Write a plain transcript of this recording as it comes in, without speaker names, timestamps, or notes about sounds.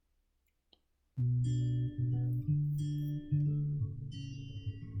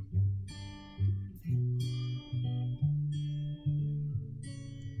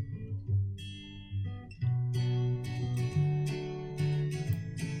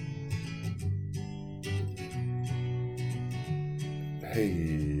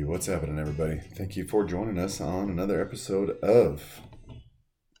Hey, what's happening, everybody? Thank you for joining us on another episode of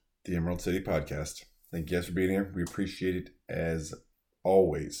the Emerald City Podcast. Thank you guys for being here. We appreciate it as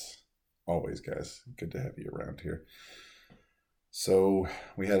always. Always, guys. Good to have you around here. So,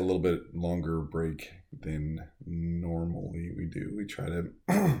 we had a little bit longer break than normally we do. We try to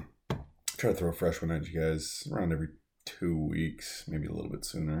throw a fresh one at you guys around every 2 weeks, maybe a little bit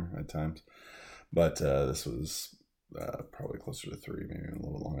sooner at times. But this was probably closer to 3, maybe a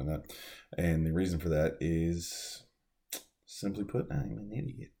little longer than that. And the reason for that is, simply put, I'm an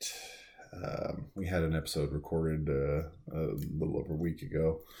idiot. We had an episode recorded a little over a week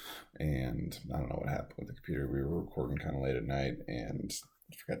ago, and I don't know what happened with the computer. We were recording kind of late at night and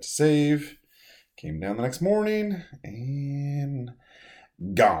forgot to save. Came down the next morning and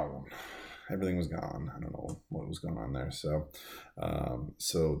gone. Everything was gone. I don't know what was going on there. So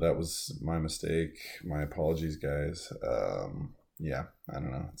that was my mistake. My apologies, guys. Yeah, I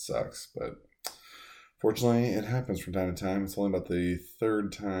don't know. It sucks, but fortunately, it happens from time to time. It's only about the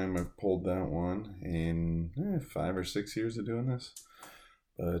third time I've pulled that one in 5 or 6 years of doing this.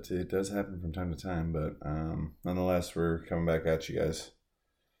 But it does happen from time to time. But nonetheless, we're coming back at you guys.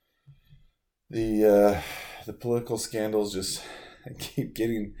 The political scandals just keep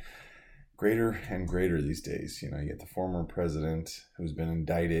getting greater and greater these days. You know, you get the former president who's been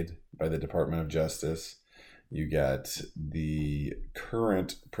indicted by the Department of Justice. You got the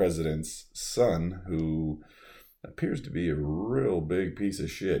current president's son, who appears to be a real big piece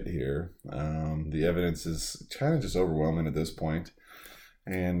of shit here. The evidence is kind of just overwhelming at this point.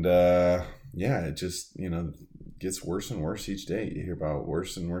 And it just, gets worse and worse each day. You hear about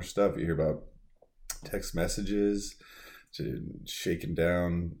worse and worse stuff. You hear about text messages to shaking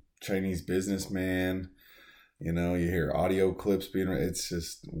down Chinese businessman, you hear audio clips it's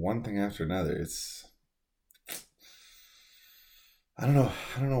just one thing after another. It's, I don't know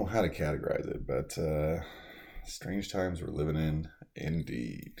how to categorize it, but strange times we're living in,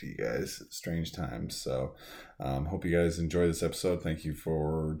 indeed, you guys. Strange times. So hope you guys enjoy this episode. Thank you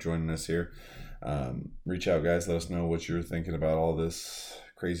for joining us here. Reach out, guys. Let us know what you're thinking about all this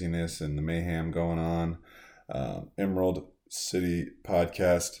craziness and the mayhem going on.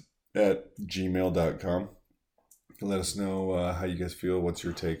 emeraldcitypodcast at gmail.com. Let us know how you guys feel. What's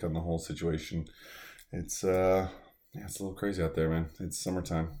your take on the whole situation? It's a little crazy out there, man. It's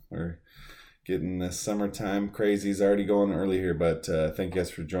summertime. We're getting the summertime crazies already going early here, but thank you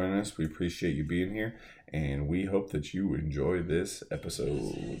guys for joining us. We appreciate you being here, and we hope that you enjoy this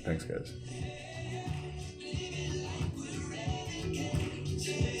episode. Thanks, guys.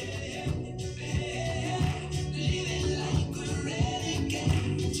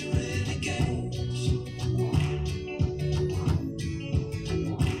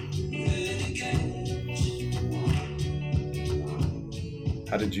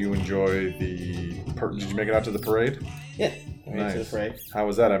 How did you enjoy did you make it out to the parade? Yeah, I made it to the parade. How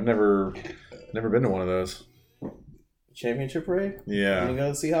was that? I've never been to one of those. Championship parade? Yeah. Did you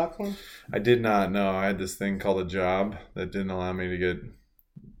go to the Seahawks one? I did not, no. I had this thing called a job that didn't allow me to get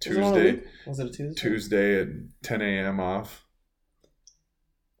Tuesday. Was it a Tuesday? Tuesday at 10 a.m. off.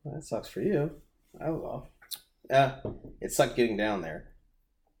 Well, that sucks for you. I was off. It sucked getting down there.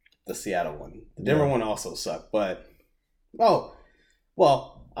 The Seattle one. The Denver one also sucked, but...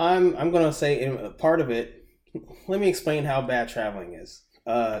 Well, I'm going to say part of it, let me explain how bad traveling is.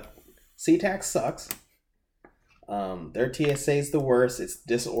 SeaTac sucks. Their TSA is the worst. It's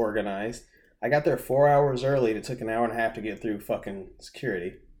disorganized. I got there 4 hours early. It took an hour and a half to get through fucking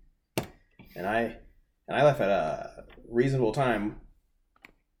security. And I left at a reasonable time.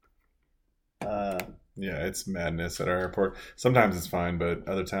 Yeah, it's madness at our airport. Sometimes it's fine, but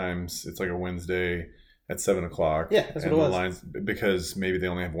other times it's like a Wednesday at 7 o'clock. Yeah, that's what it was. Lines, because maybe they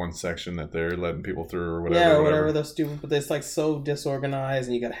only have one section that they're letting people through or whatever. Yeah, or whatever. They're stupid, but it's like so disorganized,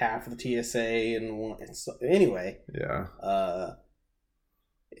 and you got half of the TSA and anyway. Yeah.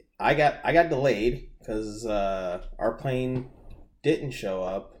 I got delayed because our plane didn't show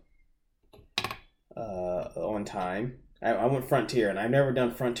up on time. I went Frontier, and I've never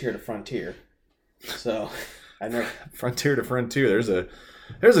done Frontier to Frontier, so I never Frontier to Frontier.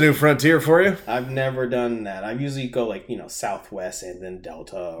 There's a new Frontier for you. I've never done that. I usually go like, Southwest and then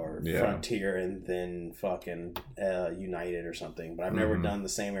Delta or Frontier and then fucking United or something. But I've never done the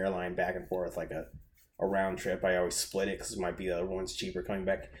same airline back and forth like a round trip. I always split it because it might be the other one's cheaper coming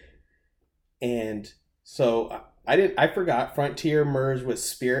back. And so I forgot Frontier merged with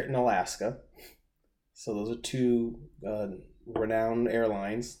Spirit in Alaska. So those are two renowned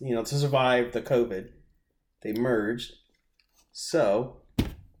airlines, to survive the COVID. They merged. So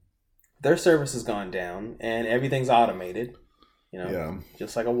their service has gone down and everything's automated.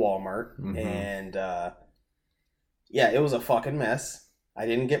 just like a Walmart. Mm-hmm. And it was a fucking mess. I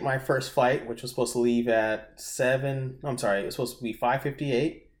didn't get my first flight, which was supposed to leave at 7. I'm sorry, it was supposed to be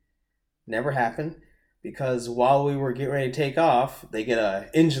 5:58. Never happened. Because while we were getting ready to take off, they get a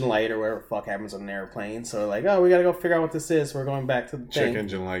engine light or whatever the fuck happens on an airplane. So they're like, oh, we got to go figure out what this is. We're going back to the thing. Check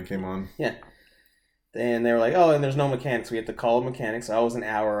engine light came on. Yeah. And they were like, oh, and there's no mechanics. We have to call a mechanic. So I was an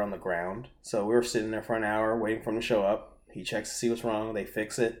hour on the ground. So we were sitting there for an hour waiting for him to show up. He checks to see what's wrong. They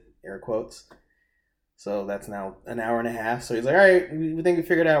fix it, air quotes. So that's now an hour and a half. So he's like, all right, we think we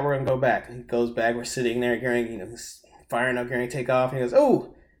figured it out. We're going to go back. And he goes back. We're sitting there, he's firing up, getting to take off. And he goes,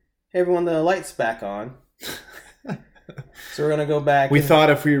 oh, hey, everyone, the light's back on. So we're going to go back. We thought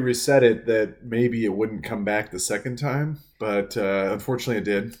if we reset it that maybe it wouldn't come back the second time. But unfortunately it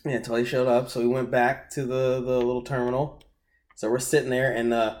did. Yeah, until he showed up. So we went back to the little terminal. So we're sitting there.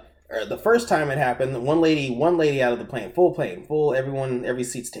 And the first time it happened, one lady out of the plane, full, everyone, every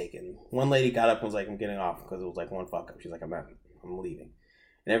seat's taken. One lady got up and was like, I'm getting off because it was like one fuck up. She's like, I'm leaving.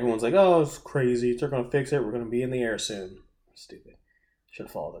 And everyone's like, oh, it's crazy. They're going to fix it. We're going to be in the air soon. Stupid. Should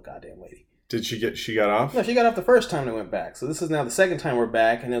have followed the goddamn lady. Did she got off? No, she got off the first time they went back. So this is now the second time we're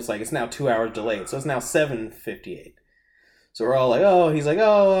back, and it's now 2 hours delayed. So it's now 7:58. So we're all like, oh, he's like,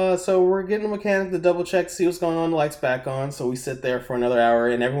 oh, so we're getting a mechanic to double check, see what's going on. The light's back on. So we sit there for another hour,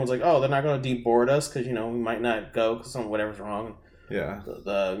 and everyone's like, oh, they're not going to deboard us because, we might not go because whatever's wrong. Yeah.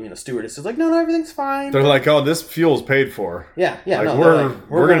 The stewardess is like, no, everything's fine. They're like, oh, this fuel's paid for. Yeah. Like,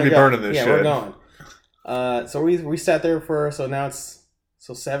 we're going to be burning this shit. Yeah, we're going. So we sat there so now it's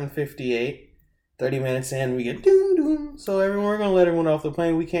 7:58. 30 minutes in, we get doom doom. So we're going to let everyone off the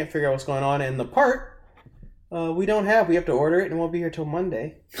plane. We can't figure out what's going on. And the part, we have to order it, and it won't be here till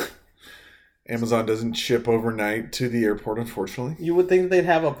Monday. Amazon doesn't ship overnight to the airport, unfortunately. You would think they'd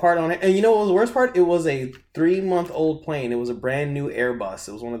have a part on it. And you know what was the worst part? It was a 3-month-old plane. It was a brand new Airbus.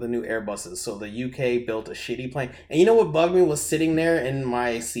 It was one of the new Airbuses. So the UK built a shitty plane. And you know what bugged me was sitting there in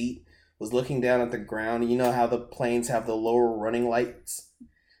my seat, was looking down at the ground. You know how the planes have the lower running lights?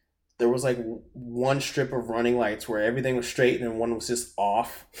 There was like one strip of running lights where everything was straight and then one was just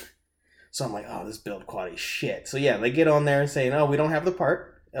off. So I'm like, oh, this build quality shit. So yeah, they get on there saying, oh, we don't have the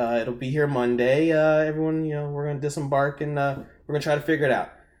part. It'll be here Monday. Everyone, we're going to disembark and we're going to try to figure it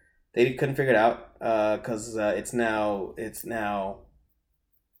out. They couldn't figure it out because it's going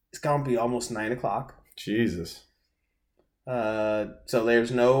to be almost 9 o'clock. Jesus. So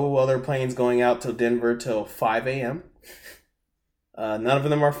there's no other planes going out to Denver till 5 a.m. None of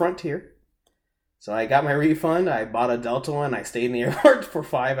them are Frontier. So I got my refund. I bought a Delta one. I stayed in the airport for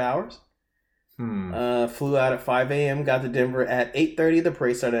 5 hours. Flew out at 5 a.m. Got to Denver at 8:30. The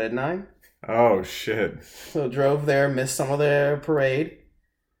parade started at 9. Oh, shit. So drove there. Missed some of the parade.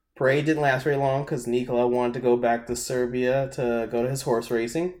 Parade didn't last very long because Nikola wanted to go back to Serbia to go to his horse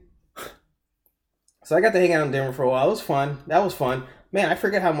racing. So I got to hang out in Denver for a while. It was fun. That was fun. Man, I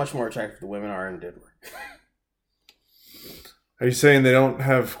forget how much more attractive the women are in Denver. Are you saying they don't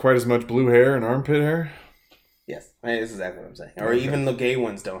have quite as much blue hair and armpit hair? Yes, that's exactly what I'm saying. Or even the gay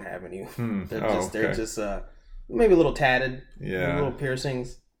ones don't have any. They're just maybe a little tatted. Yeah. Little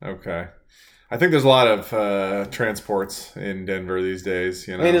piercings. Okay. I think there's a lot of transports in Denver these days.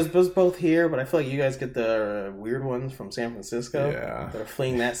 I mean, there's both here, but I feel like you guys get the weird ones from San Francisco. Yeah. That are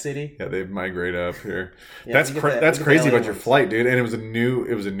fleeing that city. Yeah, they migrate up here. Yeah, that's crazy about your flight, dude. And it was a new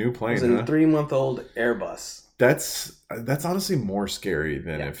plane. It was a 3-month-old Airbus. That's honestly more scary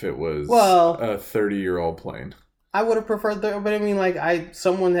than if it was a 30-year-old plane. I would have preferred but I mean, like,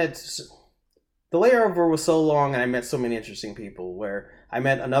 the layover was so long and I met so many interesting people where I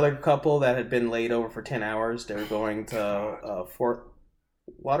met another couple that had been laid over for 10 hours. They were going to Fort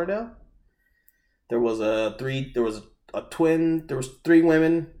Lauderdale. There was three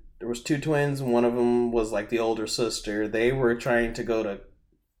women. There was 2 twins. One of them was like the older sister. They were trying to go to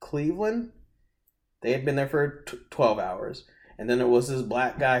Cleveland. They had been there for 12 hours. And then there was this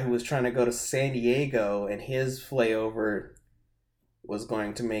black guy who was trying to go to San Diego, and his layover was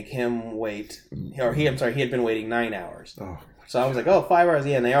going to make him wait. He had been waiting 9 hours. Oh. So I was like, 5 hours,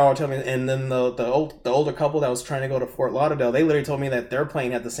 yeah. And they all told me. And then the older couple that was trying to go to Fort Lauderdale, they literally told me that their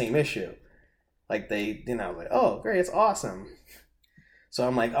plane had the same issue. Like I was like, oh, great, it's awesome. So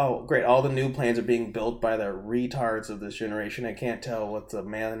I'm like, oh, great, all the new planes are being built by the retards of this generation. I can't tell what's a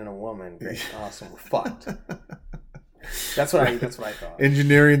man and a woman. Great, awesome, we're fucked. That's what I thought.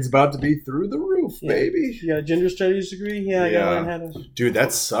 Engineering's about to be through the roof, baby. You got a gender studies degree? Yeah, I got one. Dude,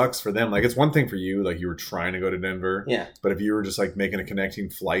 that sucks for them. Like, it's one thing for you, like you were trying to go to Denver. Yeah. But if you were just like making a connecting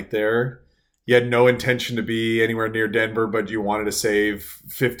flight there, you had no intention to be anywhere near Denver, but you wanted to save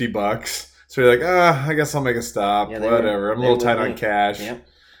 $50. So you're like, I guess I'll make a stop. Whatever. I'm a little tight on cash. Yep.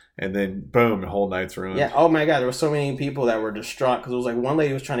 And then, boom, the whole night's ruined. Yeah. Oh, my God. There were so many people that were distraught because it was like one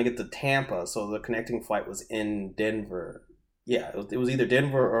lady was trying to get to Tampa. So the connecting flight was in Denver. Yeah. It was either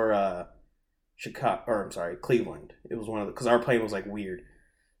Denver or Chicago. Or, I'm sorry, Cleveland. It was one of the... Because our plane was like weird.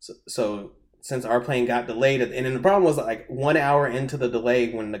 So since our plane got delayed... And then the problem was like 1 hour into the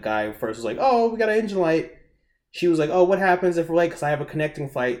delay when the guy first was like, oh, we got an engine light. She was like, oh, what happens if we're late? Because I have a connecting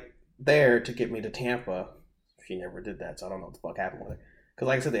flight there to get me to Tampa. She never did that, so I don't know what the fuck happened with it. Because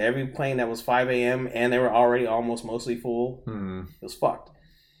like I said, every plane that was 5 a.m. and they were already almost mostly full, it was fucked.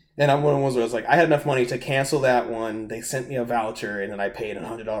 And I'm one of the ones where it's like, I had enough money to cancel that one. They sent me a voucher, and then I paid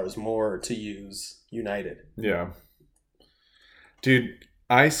 $100 more to use United. Yeah. Dude,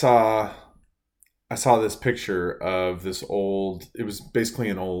 I saw this picture of this old, it was basically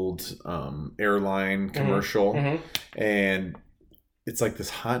an old airline commercial. And it's like this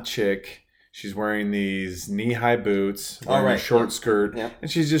hot chick. She's wearing these knee-high boots, wearing a short skirt, and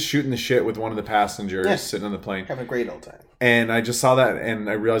she's just shooting the shit with one of the passengers sitting on the plane. Having a great old time. And I just saw that, and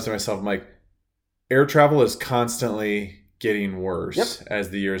I realized to myself, I'm like, air travel is constantly getting worse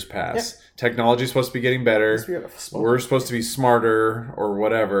as the years pass. Technology is supposed to be getting better. We're supposed to be smarter or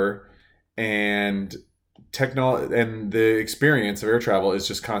whatever. And the experience of air travel is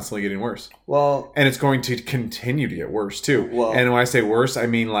just constantly getting worse. Well, and it's going to continue to get worse too. Well, and when I say worse, I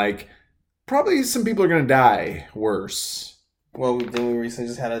mean like probably some people are going to die worse. Well, we recently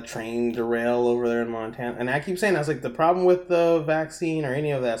just had a train derail over there in Montana, and I keep saying that's like the problem with the vaccine or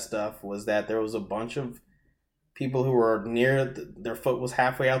any of that stuff was that there was a bunch of people who were their foot was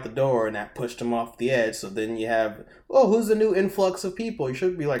halfway out the door, and that pushed them off the edge. So then you have, who's the new influx of people? You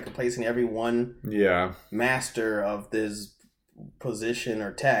should be like replacing every one master of this position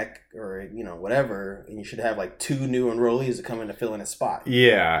or tech or whatever, and you should have like 2 new enrollees that come in to fill in a spot.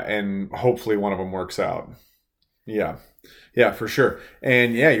 Yeah, and hopefully one of them works out. Yeah, for sure.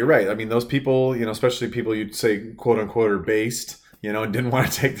 And yeah, you're right. I mean, those people, especially people you'd say quote unquote are based, and didn't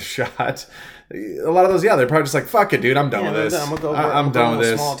want to take the shot. A lot of those, they're probably just like, fuck it, dude, I'm done with this. I'm done with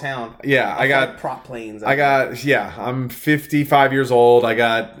this. Small town. Yeah, I got prop planes. I'm 55 years old. I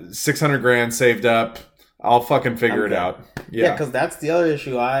got $600,000 saved up. I'll fucking figure it out. Yeah, because that's the other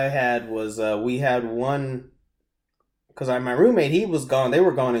issue I had was we had one, because my roommate, he was gone. They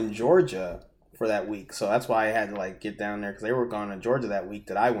were gone in Georgia for that week. So that's why I had to get down there because they were gone in Georgia that week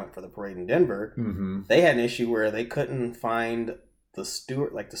that I went for the parade in Denver. Mm-hmm. They had an issue where they couldn't find the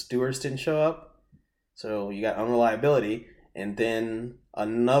steward, the stewards didn't show up. So you got unreliability. And then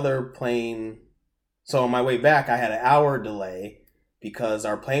another plane. So on my way back, I had an hour delay because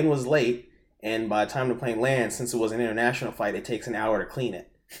our plane was late. And by the time the plane lands, since it was an international flight, it takes an hour to clean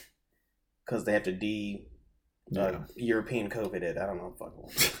it. Because they have to European COVID it. I don't know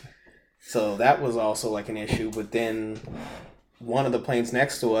fucking. So that was also an issue. But then one of the planes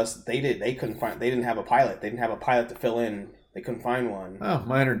next to us, they didn't have a pilot. They didn't have a pilot to fill in. They couldn't find one. Oh,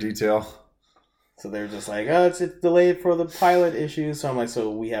 minor detail. So they're just like, it's delayed for the pilot issue. So I'm like, so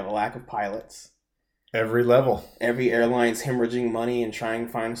we have a lack of pilots. Every level. Every airline's hemorrhaging money and trying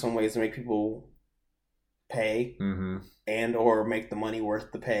to find some ways to make people pay and or make the money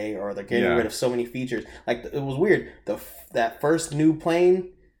worth the pay, or they're getting rid of so many features. It was weird. That first new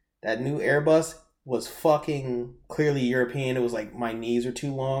plane, that new Airbus was fucking clearly European. It was like my knees are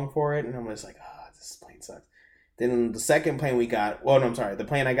too long for it. And I'm just like, this plane sucks. Then the second plane we got, the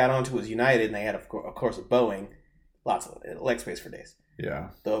plane I got onto was United, and they had, of course, a Boeing. Lots of leg space for days. Yeah.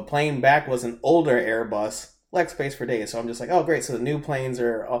 The plane back was an older Airbus, leg space for days. So I'm just like, oh, great. So the new planes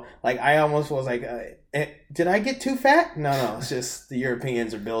are, I almost was like, did I get too fat? No. It's just the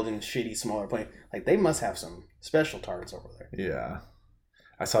Europeans are building shitty, smaller planes. They must have some special targets over there. Yeah.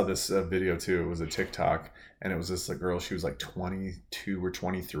 I saw this video, too. It was a TikTok, and it was this girl. She was 22 or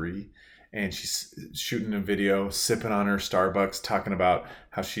 23. And she's shooting a video, sipping on her Starbucks, talking about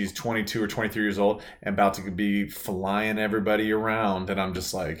how she's 22 or 23 years old and about to be flying everybody around. And I'm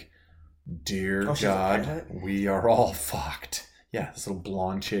just like, dear God, we are all fucked. Yeah, this little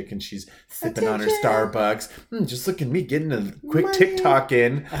blonde chick, and she's sipping on her Starbucks. Just look at me getting a quick TikTok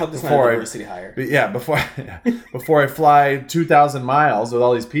in. I hope this is not a diversity hire. But yeah, before I fly 2,000 miles with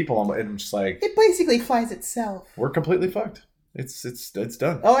all these people, I'm just like... It basically flies itself. We're completely fucked. It's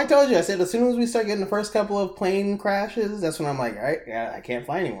done. Oh, I told you. I said as soon as we start getting the first couple of plane crashes, that's when I'm like, all right, I can't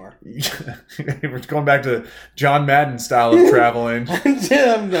fly anymore. We're going back to John Madden style of traveling.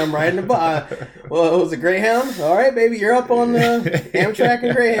 I'm riding a bus. Well, it was a Greyhound. All right, baby, you're up on the Amtrak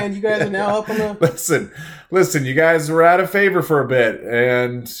and Greyhound. You guys are now up on the... Listen, you guys were out of favor for a bit,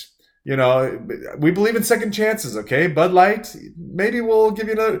 and You know, we believe in second chances, okay? Bud Light, maybe we'll give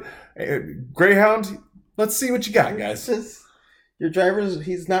you another. Greyhound, let's see what you got, guys. Your driver's,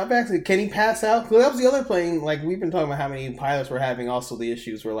 he's not vaccinated. Can he pass out? Well, that was the other thing. Like, we've been talking about how many pilots were having also the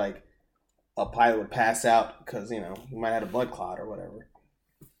issues where, like, a pilot would pass out because, you know, he might have had a blood clot or whatever.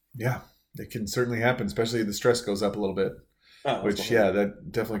 Yeah, it can certainly happen, especially if the stress goes up a little bit. Which,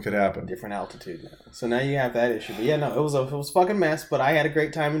 that definitely could happen. Different altitude now. So now you have that issue. But yeah, no, it was a fucking mess, but I had a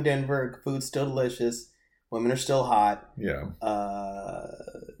great time in Denver. Food's still delicious. Women are still hot. Yeah.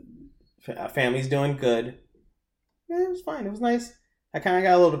 Family's doing good. Yeah, it was fine. It was nice. I kind of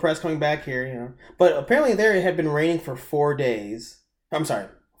got a little depressed coming back here, you know. But apparently there it had been raining for 4 days. I'm sorry,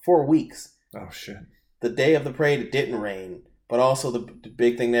 4 weeks. Oh, shit. The day of the parade, it didn't rain. But also the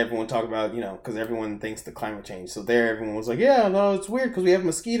big thing that everyone talked about, you know, because everyone thinks the climate change. So there, everyone was like, yeah, no, it's weird because we have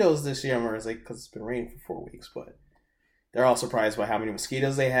mosquitoes this summer. It's like, because it's been raining for 4 weeks. But they're all surprised by how many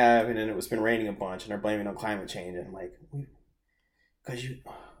mosquitoes they have. And then it was been raining a bunch. And they're blaming it on climate change. And I'm like, because you,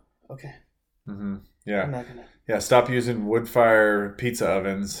 okay. Mm-hmm. Yeah. I'm not going to. Yeah, stop using wood fire pizza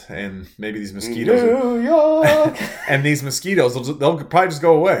ovens. And maybe these mosquitoes. New York! And these mosquitoes, they'll probably just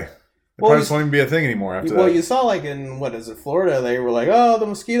go away. It probably just won't even be a thing anymore after that. Well, you saw like in, Florida, they were like, oh, the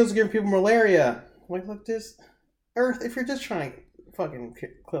mosquitoes are giving people malaria. I'm like, look, this Earth, if you're just trying to fucking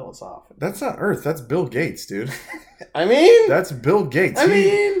kill us off. That's not Earth. That's Bill Gates, dude. I mean. That's Bill Gates.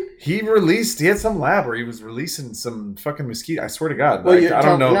 He had some lab where he was releasing some fucking mosquito. I swear to God. Well, I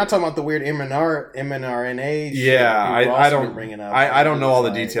don't know. You're not talking about the weird mRNA. Yeah, I don't. I don't know all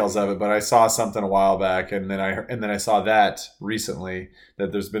the details of it, but I saw something a while back, and then I saw that recently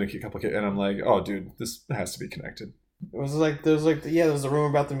that there's been a couple, and I'm like, oh, dude, this has to be connected. It was like there was a rumor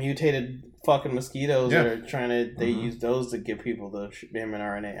about the mutated fucking mosquitoes that are trying to. They use those to give people the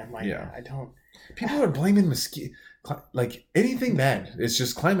mRNA. I'm like, I don't. People are blaming mosquitoes. Like anything bad, it's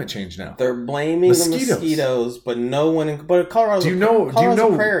just climate change now. They're blaming the mosquitoes, but no one. But Colorado's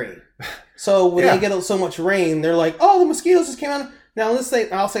a prairie. So when they get so much rain, they're like, "Oh, the mosquitoes just came out." Now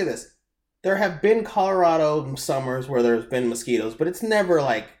I'll say this: there have been Colorado summers where there's been mosquitoes, but it's never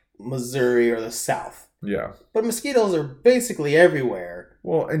like Missouri or the South. Yeah. But mosquitoes are basically everywhere.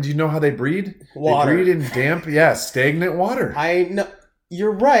 Well, and do you know how they breed? Water. They breed in damp, stagnant water. I know.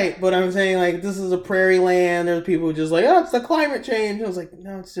 You're right, but I'm saying, like, this is a prairie land. There's people who just like, oh, it's the climate change. I was like,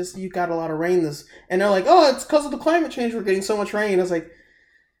 no, it's just you got a lot of rain this. And they're like, oh, it's because of the climate change we're getting so much rain. I was like...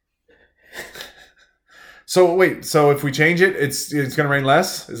 So, wait, so if we change it, it's going to rain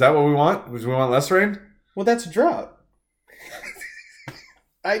less? Is that what we want? Do we want less rain? Well, that's a drought.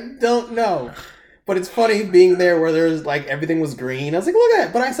 I don't know. But it's funny being there where there's like everything was green. I was like, look at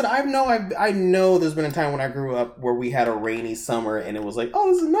it. But I said, I know there's been a time when I grew up where we had a rainy summer and it was like,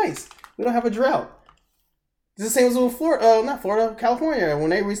 oh, this is nice. We don't have a drought. It's the same as with California. When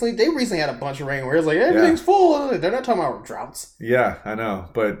they recently had a bunch of rain where it's like everything's full. They're not talking about droughts. Yeah, I know.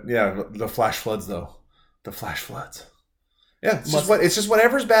 But yeah, the flash floods though. The flash floods. Yeah, it's just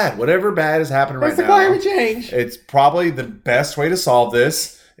whatever's bad. Whatever bad is happening right now. It's the climate change. It's probably the best way to solve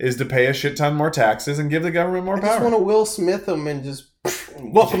this is to pay a shit ton more taxes and give the government more power. I just want to Will Smith them and just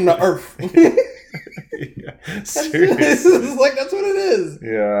welcome to Earth. Seriously. That's what it is.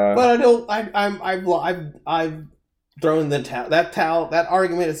 Yeah. But I've thrown the towel. That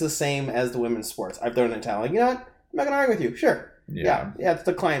argument is the same as the women's sports. I've thrown the towel. Like, you know what? I'm not gonna argue with you. Sure. Yeah. It's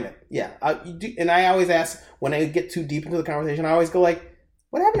the climate. Yeah. And I always ask when I get too deep into the conversation. I always go like,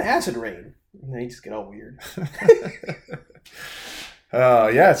 "What happened to acid rain?" And they just get all weird.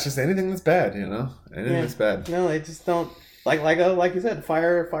 It's just anything that's bad, you know? Anything that's bad. No, they just don't like you said,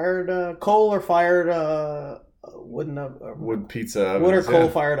 fired coal or fired wood pizza ovens, wood or coal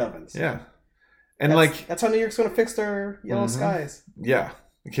fired ovens. Yeah. And that's how New York's gonna fix their yellow skies. Yeah.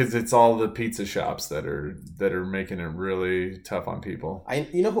 Because it's all the pizza shops that are making it really tough on people.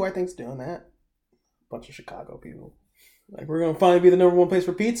 You know who I think's doing that? A bunch of Chicago people. Like, we're going to finally be the number one place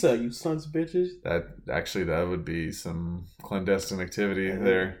for pizza, you sons of bitches. That would be some clandestine activity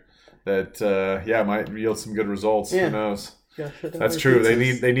there. That, might yield some good results. Yeah. Who knows? That's true.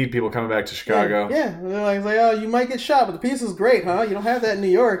 Pizzas. They need people coming back to Chicago. Yeah. They're like, oh, you might get shot, but the pizza's great, huh? You don't have that in New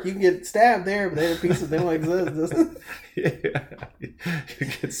York. You can get stabbed there, but the pizzas, they don't exist. You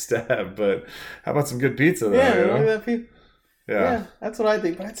get stabbed, but how about some good pizza, though? Yeah, look at that pizza. Yeah, that's what I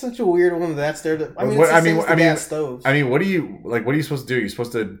think. But that's such a weird one. That's there. Gas stoves. I mean, what are you supposed to do?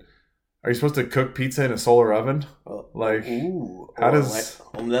 Are you supposed to cook pizza in a solar oven? How does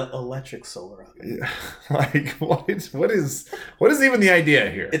electric solar oven? Like what is even the idea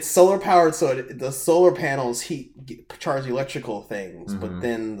here? It's solar powered, so the solar panels charge electrical things, but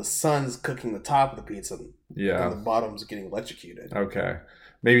then the sun's cooking the top of the pizza. Yeah, and the bottom's getting electrocuted. Okay.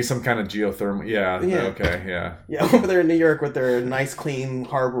 Maybe some kind of geothermal. Yeah. Yeah. Okay. Yeah. Yeah, over there in New York with their nice, clean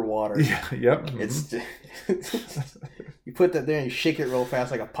harbor water. Yeah. Yep. It's you put that there and you shake it real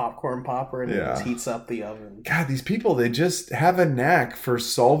fast like a popcorn popper, and it just heats up the oven. God, these people, they just have a knack for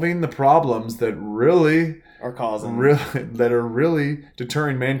solving the problems that really are really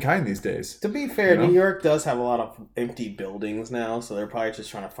deterring mankind these days. To be fair, New York does have a lot of empty buildings now, so they're probably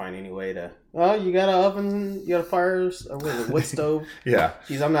just trying to find any way to. Oh, you got an oven, you got a fire, wood stove. Yeah.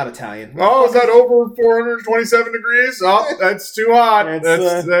 Jeez, I'm not Italian. Oh, is that over 427 degrees? Oh, that's too hot.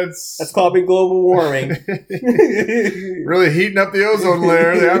 That's called global warming. Really heating up the ozone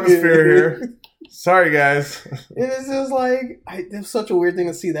layer, the atmosphere here. Sorry, guys. It's just like it's such a weird thing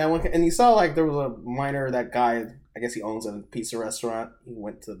to see that one. And you saw like there was a miner, that guy. I guess he owns a pizza restaurant. He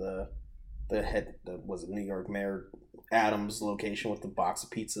went to the New York Mayor Adams location with the box of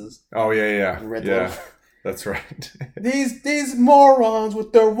pizzas. Oh yeah. That's right. these morons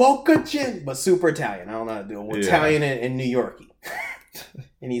with their Woka gin, but super Italian. I don't know how to do it. Italian and New Yorkie.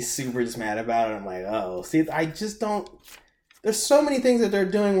 And he's super just mad about it. I'm like, oh, see, I just don't. There's so many things that they're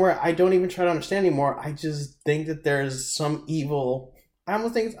doing where I don't even try to understand anymore. I just think that there's some evil. I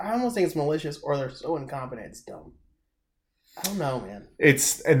almost think it's malicious, or they're so incompetent it's dumb. I don't know, man.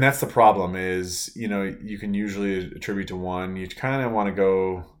 And that's the problem is, you can usually attribute to one. You kind of want to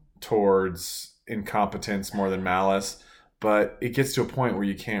go towards incompetence more than malice, but it gets to a point where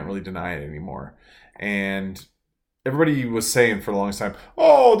you can't really deny it anymore. And everybody was saying for the longest time,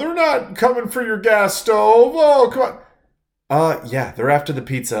 oh, they're not coming for your gas stove. Oh, come on. Yeah, they're after the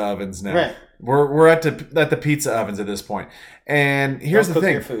pizza ovens now. Right. We're at the pizza ovens at this point. And here's the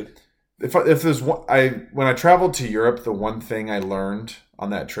thing. Your food. If there's one, when I traveled to Europe, the one thing I learned on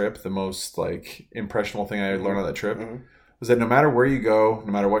that trip, the most like impressionable thing I learned on that trip, was that no matter where you go,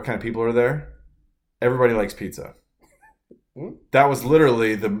 no matter what kind of people are there, everybody likes pizza. That was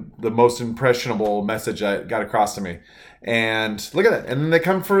literally the most impressionable message that got across to me. And look at that. And then they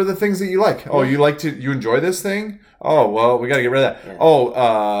come for the things that you like. Oh, you enjoy this thing? Oh, well, we got to get rid of that. Yeah.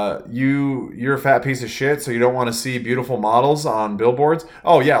 Oh, you're a fat piece of shit, so you don't want to see beautiful models on billboards?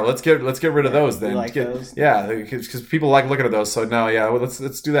 Oh, yeah, let's get rid of those then. Those? Yeah, because people like looking at those. So no, yeah,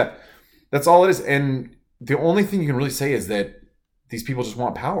 let's do that. That's all it is. And the only thing you can really say is that these people just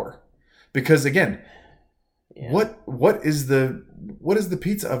want power. Because again, what is the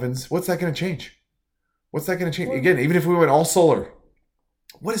pizza ovens? What's that going to change? What's that going to change? Again, even if we went all solar,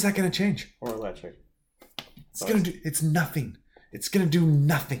 what is that going to change? Or electric. It's nothing. It's going to do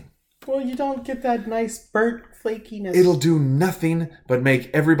nothing. Well, you don't get that nice burnt flakiness. It'll do nothing but make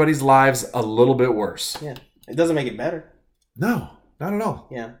everybody's lives a little bit worse. Yeah. It doesn't make it better. No, not at all.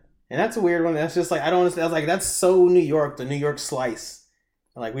 Yeah. And that's a weird one. That's just like, I don't understand. I was like, that's so New York, the New York slice.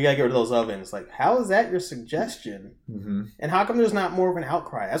 Like, we got to get rid of those ovens. Like, how is that your suggestion? Mm-hmm. And how come there's not more of an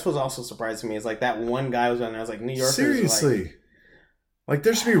outcry? That's what's also surprising me. Is like that one guy was on there. I was like, New Yorkers. Seriously. Like,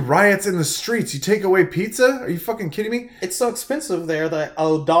 there should be riots in the streets. You take away pizza? Are you fucking kidding me? It's so expensive there that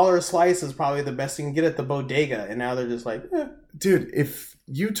 $1 a slice is probably the best you can get at the bodega. And now they're just like, eh. Dude, if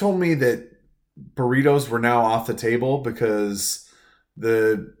you told me that burritos were now off the table because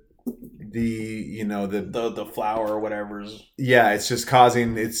the flour or whatever's it's just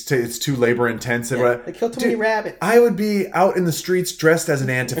causing it's too labor intensive. They kill too many rabbits. I would be out in the streets dressed as an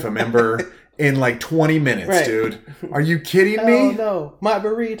Antifa member in like 20 minutes, dude. Are you kidding me? No, my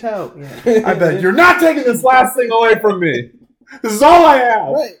burrito. Yeah. I bet you're not taking this last thing away from me. This is all I have.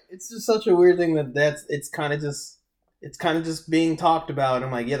 Right. It's just such a weird thing it's kind of just being talked about. And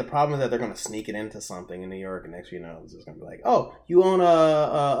I'm like, yeah, the problem is that they're going to sneak it into something in New York, and next thing you know, it's just going to be like, oh, you own a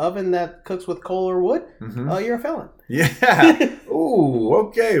oven that cooks with coal or wood? Mm-hmm. Oh, you're a felon. Yeah. Ooh,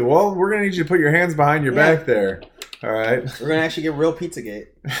 okay. Well, we're going to need you to put your hands behind your back there. All right. We're going to actually get real Pizzagate.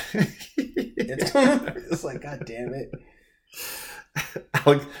 It's like, God damn it.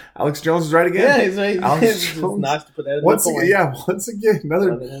 Alex Jones is right again. Yeah, he's right. Alex Jones. Nice to put that in once again,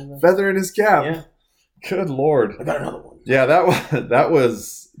 another feather in his cap. Yeah. Good Lord. I got another one. Yeah, that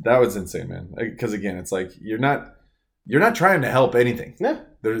was insane, man. Because again, it's like you're not trying to help anything. No.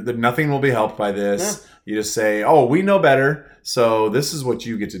 Nothing will be helped by this. No. You just say, "Oh, we know better, so this is what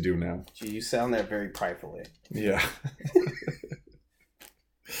you get to do now." Gee, you sound there very pridefully. Yeah.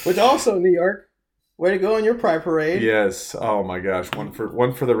 Which also, New York, way to go on your pride parade. Yes. Oh my gosh, one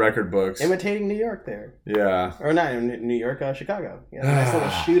for the record books. Imitating New York there. Yeah. Or not in New York, Chicago. Yeah, nice little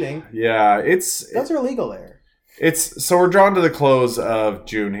shooting. Yeah, those are illegal there. So we're drawn to the close of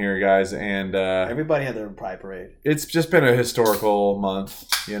June here, guys, and everybody had their pride parade. It's just been a historical month,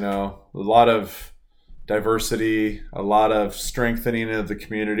 a lot of diversity, a lot of strengthening of the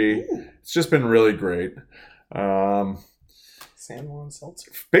community. Ooh. It's just been really great. San Juan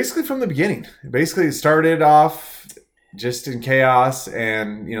Seltzer. Basically from the beginning. Basically it started off just in chaos,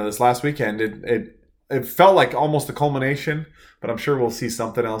 and this last weekend it felt like almost a culmination, but I'm sure we'll see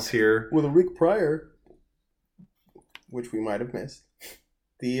something else here. With a week prior, which we might have missed,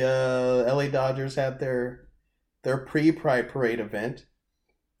 the LA Dodgers had their pre-Pride Parade event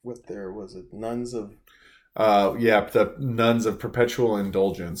with their, was it Nuns of... the Nuns of Perpetual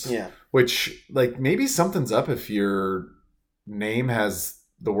Indulgence. Yeah. Which, like, maybe something's up if your name has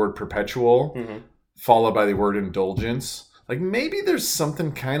the word perpetual followed by the word indulgence. Like, maybe there's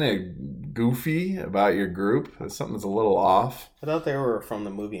something kind of goofy about your group. Something's a little off. I thought they were from the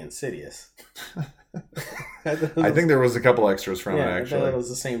movie Insidious. I think there was a couple extras from it, actually. I thought it was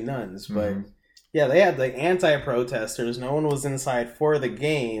the same nuns, but... Yeah, they had the anti-protesters. No one was inside for the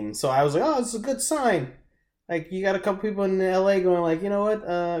game. So I was like, oh, it's a good sign. Like, you got a couple people in LA going like, you know what?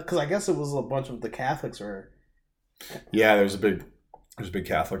 Because I guess it was a bunch of the Catholics were... Yeah, there's a big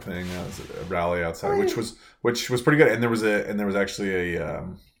Catholic thing. There was a rally outside, which was pretty good. And there was actually a...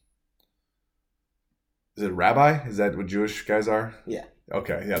 is it a rabbi? Is that what Jewish guys are? Yeah.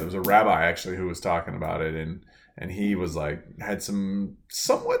 Okay, yeah, there was a rabbi actually who was talking about it, and he was like, had some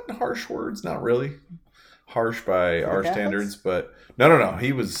somewhat harsh words, not really harsh by our standards, but no,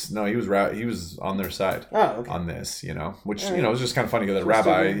 he was on their side on this, which was just kind of funny because the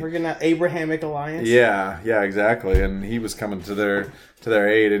rabbi, we're getting that Abrahamic alliance. Yeah, exactly, and he was coming to their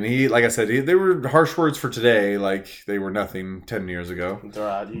aid, and he, like I said, they were harsh words for today, like they were nothing 10 years ago,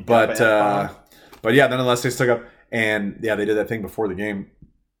 but yeah, nonetheless they stuck up, and yeah, they did that thing before the game.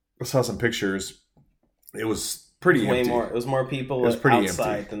 I saw some pictures. It was pretty empty. It was more people outside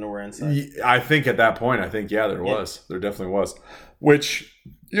empty than there were inside. I think at that point, there was. There definitely was. Which,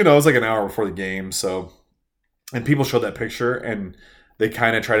 it was like an hour before the game. So, and people showed that picture, and they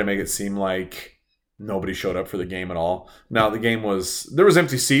kind of try to make it seem like nobody showed up for the game at all. Now, there was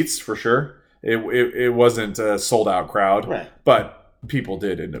empty seats for sure. It wasn't a sold out crowd, right? But people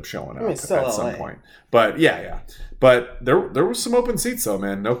did end up showing up at some point. But yeah. But there was some open seats though,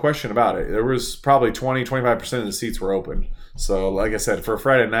 man. No question about it. There was probably 20-25% of the seats were open. So like I said, for a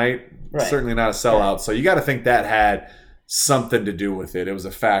Friday night, certainly not a sellout. Right. So you got to think that had something to do with it. It was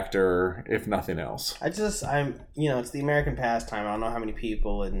a factor, if nothing else. it's the American pastime. I don't know how many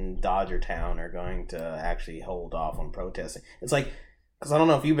people in Dodger Town are going to actually hold off on protesting. It's like, because I don't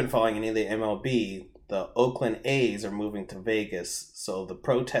know if you've been following any of the MLB, the Oakland A's are moving to Vegas, so the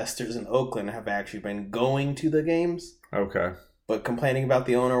protesters in Oakland have actually been going to the games. Okay. But complaining about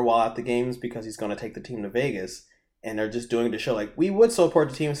the owner while at the games because he's going to take the team to Vegas, and they're just doing it to show, like, we would support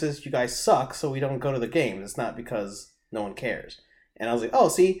the team and says, you guys suck, so we don't go to the games. It's not because no one cares. And I was like, oh,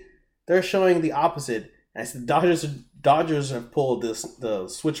 see, they're showing the opposite. And I said, Dodgers have pulled the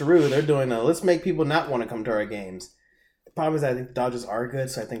switcheroo. They're doing let's make people not want to come to our games. The problem is that I think the Dodgers are good,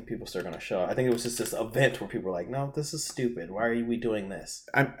 so I think people still going to show. I think it was just this event where people were like, no, this is stupid. Why are we doing this?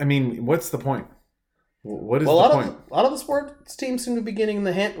 I mean, what's the point? What is the point? A lot of the sports teams seem to be getting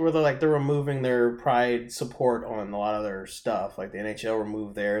the hint where they're removing their pride support on a lot of their stuff. Like the NHL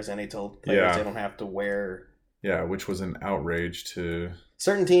removed theirs, and they told players they don't have to wear... Yeah, which was an outrage to...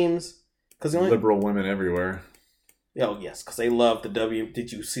 certain teams. Liberal women everywhere. Oh, yes, because they love the W.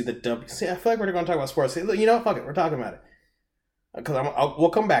 Did you see the W? See, I feel like we're going to talk about sports. You know what? Fuck it. We're talking about it. Because we'll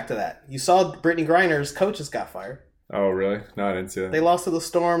come back to that. You saw Brittany Griner's coaches got fired. Oh, really? No, I didn't see that. They lost to the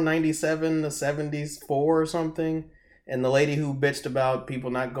Storm 97 to 74 or something. And the lady who bitched about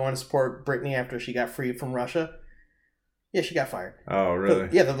people not going to support Brittany after she got freed from Russia, yeah, she got fired. Oh, really?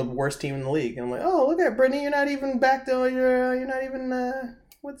 Yeah, they're the worst team in the league. And I'm like, oh, look at Brittany. You're not even back to you're not even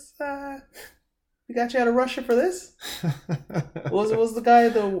we got you out of Russia for this? What was the guy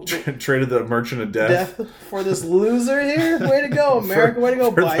the traded the Merchant of Death for this loser here? Way to go, America! Way to go,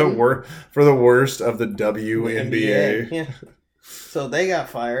 Biden! For the worst of the WNBA. Yeah. So they got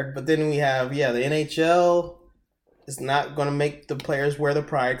fired, but then we have the NHL is not going to make the players wear the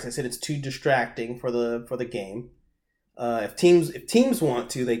pride because I said it's too distracting for the game. If teams want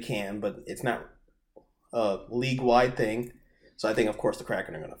to, they can, but it's not a league-wide thing. So I think, of course, the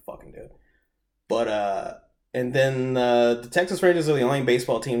Kraken are going to fucking do it. But, and then the Texas Rangers are the only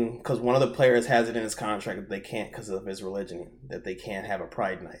baseball team, because one of the players has it in his contract that they can't, because of his religion, that they can't have a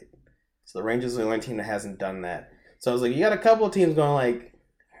pride night. So the Rangers are the only team that hasn't done that. So I was like, you got a couple of teams going like, all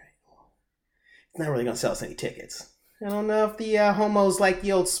right, it's not really going to sell us any tickets. I don't know if the homos like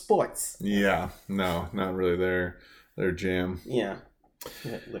the old sports. Yeah, no, not really their jam. Yeah,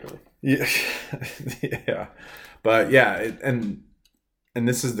 literally. Yeah, yeah. But yeah, and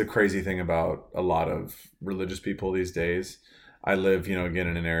this is the crazy thing about a lot of religious people these days. I live, again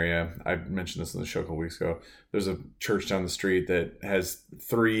in an area. I mentioned this in the show a couple weeks ago. There's a church down the street that has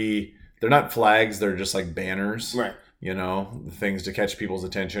 3. They're not flags. They're just like banners. Right. Things to catch people's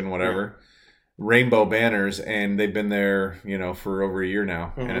attention, whatever. Right. Rainbow banners, and they've been there, for over a year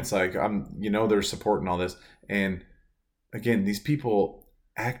now. Mm-hmm. And it's like, they're supporting all this. And again, these people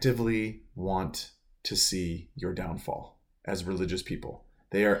actively want to see your downfall as religious people.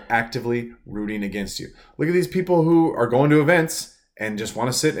 They are actively rooting against you. Look at these people who are going to events and just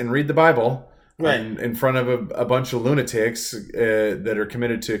want to sit and read the Bible. Right. In front of a bunch of lunatics that are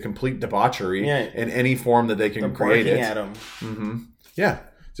committed to complete debauchery in any form that they can create it. At them. Mm-hmm. Yeah.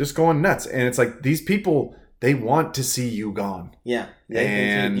 Just going nuts. And it's like, these people, they want to see you gone. Yeah.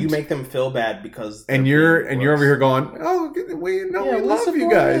 And you make them feel bad because... And you're over here going, oh, we love you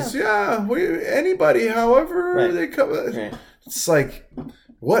guys. Yeah. Anybody, however they come... Right. It's like,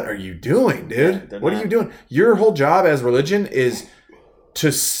 what are you doing, dude? Yeah, what are you doing? Your whole job as religion is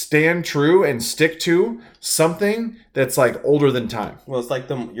to stand true and stick to something that's like older than time. Well, it's like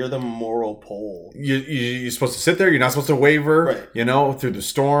you're the moral pole. You're supposed to sit there. You're not supposed to waver, through the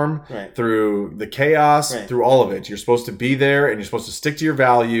storm, through the chaos, through all of it. You're supposed to be there, and you're supposed to stick to your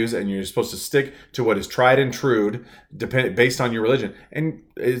values, and you're supposed to stick to what is tried and true, based on your religion. And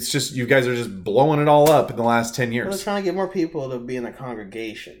it's just, you guys are just blowing it all up in the last 10 years. Well, they're trying to get more people to be in the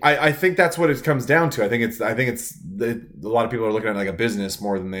congregation. I think that's what it comes down to. I think it's a lot of people are looking at it like a business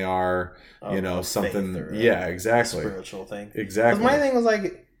more than they are, something. Yeah, exactly. Spiritual thing. Exactly. My thing was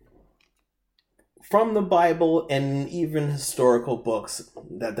like, from the Bible and even historical books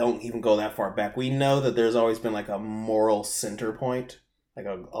that don't even go that far back, we know that there's always been like a moral center point, like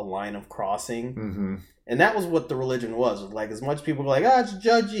a line of crossing. Mm-hmm. And that was what the religion was. Like, as much people were like, it's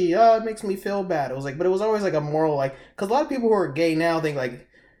judgy, it makes me feel bad. It was like, but it was always like a moral, like, because a lot of people who are gay now think like,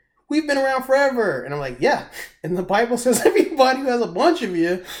 we've been around forever. And I'm like, yeah. And the Bible says everybody who has a bunch of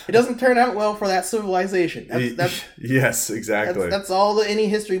you, it doesn't turn out well for that civilization. That's yes, exactly. That's all any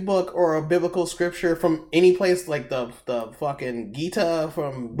history book or a biblical scripture from any place, like the fucking Gita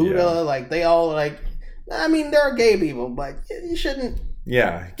from Buddha, like they all like, I mean, there are gay people, but you shouldn't.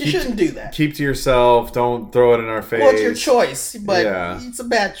 Yeah. You shouldn't do that. Keep to yourself. Don't throw it in our face. Well, it's your choice, but it's a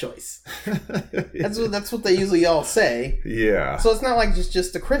bad choice. That's what they usually all say. Yeah. So it's not like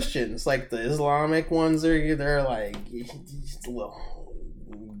just the Christians. Like the Islamic ones, they're like,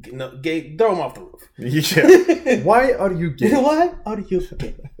 gay, throw them off the roof. Yeah. Why are you gay? Why are you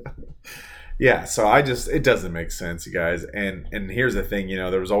gay? Yeah, so it doesn't make sense, you guys. And here's the thing,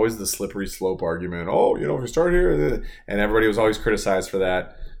 there was always the slippery slope argument. Oh, if you start here, and everybody was always criticized for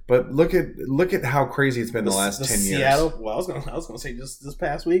that. But look at how crazy it's been the last 10 years. Well, I was gonna say just this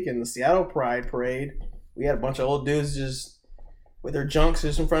past weekend, the Seattle Pride Parade, we had a bunch of old dudes just with their junks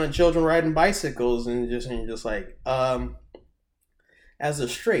just in front of children riding bicycles, and you're just like, as a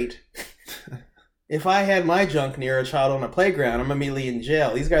straight. If I had my junk near a child on a playground, I'm immediately in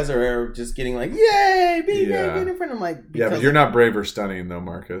jail. These guys are just getting like, yay, be gay, be different. I'm like, yeah, but you're not brave or stunning though,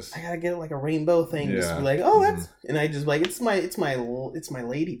 Marcus. I gotta get like a rainbow thing, just to be like, oh, that's, and I just like, it's my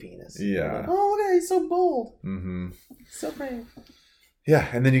lady penis. Yeah. Like, oh, look at it, he's so bold. Mm-hmm. So brave. Yeah,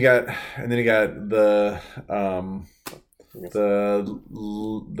 and then you got the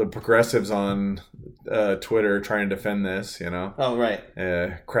progressives on Twitter trying to defend this, Oh, right.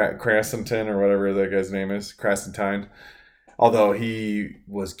 Crassington or whatever that guy's name is, Crassentine. Although he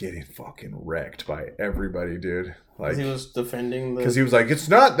was getting fucking wrecked by everybody, dude. Like, he was defending because he was like, it's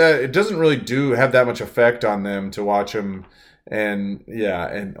not that, it doesn't really have that much effect on them to watch him, and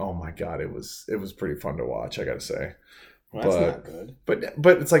oh my god, it was pretty fun to watch, I gotta say. Well, that's not good.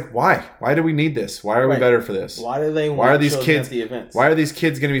 But it's like, why? Why do we need this? Why are we better for this? Why do they want these kids at the events? Why are these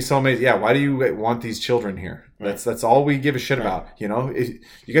kids going to be so amazing? Yeah, why do you want these children here? Right. That's all we give a shit about. You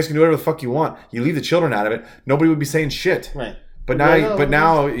guys can do whatever the fuck you want. You leave the children out of it, nobody would be saying shit. Right. But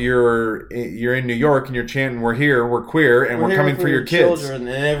now you're in New York and you're chanting, "We're here, we're queer, and we're coming for your kids." Children,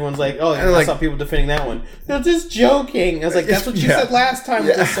 and everyone's like, "Oh, I saw people defending that one." They're just joking. I was like, "That's what you said last time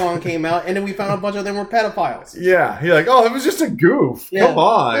when this song came out," and then we found a bunch of them were pedophiles. Yeah, you're like, "Oh, it was just a goof. Yeah. Come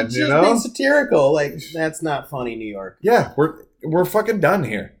on, it's just being satirical. Like, that's not funny, New York." Yeah, we're fucking done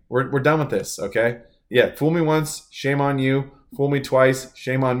here. We're done with this. Okay. Yeah, fool me once, shame on you. Fool me twice,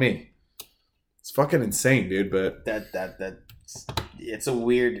 shame on me. It's fucking insane, dude. But it's a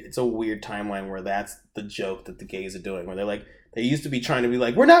weird timeline where that's the joke that the gays are doing, where they're like, they used to be trying to be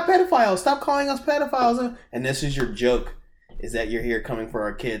like, we're not pedophiles, stop calling us pedophiles, and this is your joke, is that you're here coming for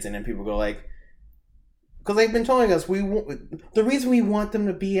our kids, and then people go like, because they've been telling us the reason we want them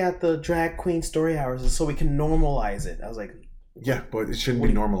to be at the drag queen story hours is so we can normalize it. I was like, Yeah, but it shouldn't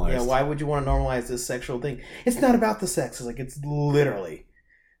be normalized. Yeah, why would you want to normalize this sexual thing? It's not about the sex. It's like, it's literally,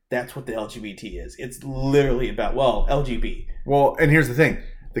 that's what the LGBT is. It's literally about, LGB. Well, and here's the thing.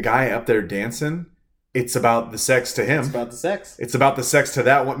 The guy up there dancing, it's about the sex to him. It's about the sex. It's about the sex to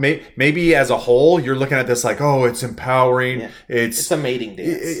that one. Maybe as a whole, you're looking at this like, oh, it's empowering. Yeah. It's a mating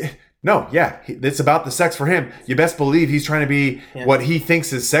dance. No, yeah. It's about the sex for him. You best believe he's trying to be what he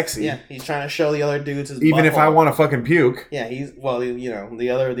thinks is sexy. Yeah, he's trying to show the other dudes his Even butthole. if I want to fucking puke. Yeah,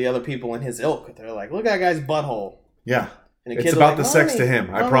 the other people in his ilk, they're like, look at that guy's butthole. Yeah. And it's about the sex to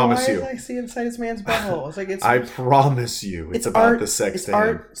him. I promise you. Why I see inside this man's butthole? It's like I promise you, it's about the sex to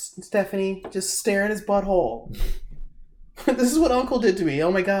him. Stephanie, just stare at his butthole. This is what Uncle did to me.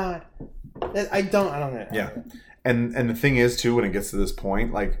 Oh my god. I don't know. Yeah, and the thing is too, when it gets to this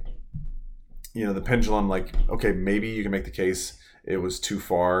point, like, the pendulum, like, okay, maybe you can make the case it was too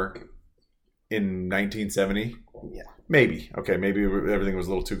far in 1970. Yeah. Maybe. Okay, maybe everything was a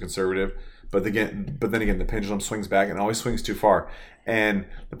little too conservative. But then again, the pendulum swings back and always swings too far. And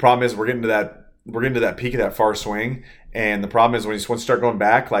the problem is we're getting to that peak of that far swing. And the problem is once you start going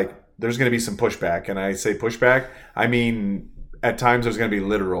back, like, there's going to be some pushback. And I say pushback, I mean, at times there's going to be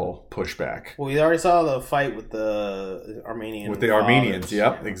literal pushback. Well, we already saw the fight with the Armenians. With the Armenians,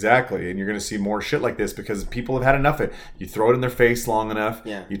 yep, exactly. And you're going to see more shit like this because people have had enough of it. You throw it in their face long enough.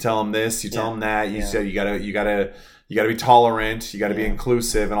 Yeah. You tell them this, you tell them that. You say you gotta be tolerant. You gotta be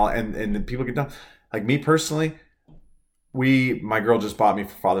inclusive and all. And people get done. Like me personally, my girl just bought me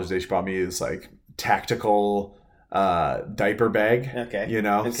for Father's Day. She bought me this like tactical diaper bag.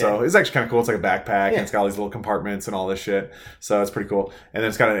 Okay. So it's actually kind of cool. It's like a backpack and it's got all these little compartments and all this shit. So it's pretty cool. And then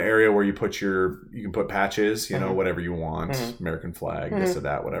it's got an area where you can put patches, whatever you want, American flag, this or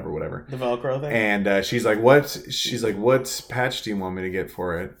that, whatever. The Velcro thing. And she's like, what patch do you want me to get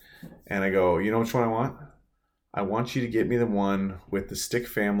for it? And I go, you know which one I want? I want you to get me the one with the stick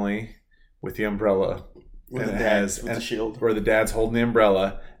family with the umbrella. With the shield. Where the dad's holding the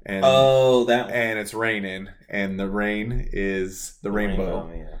umbrella. And, that one. And it's raining. And the rain is the rainbow.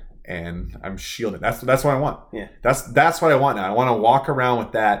 And I'm shielded. That's what I want. Yeah. That's what I want now. I want to walk around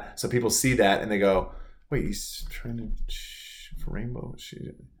with that so people see that and they go, wait, he's trying to for rainbow.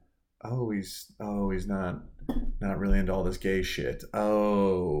 He's not really into all this gay shit.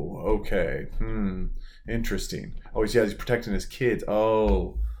 Oh, okay. Interesting. Oh, he's protecting his kids.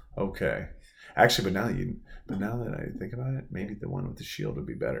 Oh, okay. Actually, but now that I think about it, maybe the one with the shield would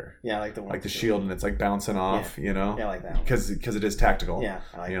be better. Yeah, I like the one like the shield, and it's like bouncing off. Yeah, I like that because it is tactical. Yeah,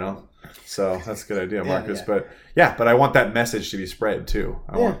 I like that. So that's a good idea, Marcus. Yeah. But I want that message to be spread too.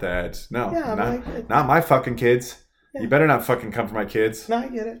 I want that. No, not my fucking kids. Yeah. You better not fucking come for my kids. No, I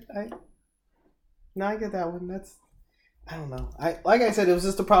get it. I get that one. I don't know. Like I said, it was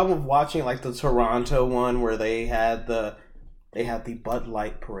just the problem of watching like the Toronto one where they had the Bud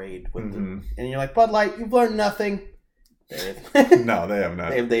Light parade with and you're like, Bud Light, you've learned nothing. No, they have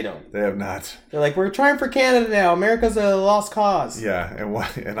not. They don't. They have not. They're like, we're trying for Canada now. America's a lost cause. Yeah,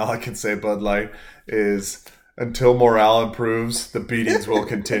 and all I can say, Bud Light, is until morale improves, the beatings will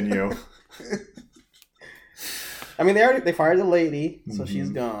continue. I mean, they fired the lady, so she's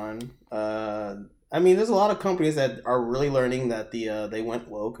gone. I mean, there's a lot of companies that are really learning that they went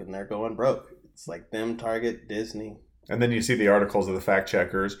woke and they're going broke. It's like them, Target, Disney. And then you see the articles of the fact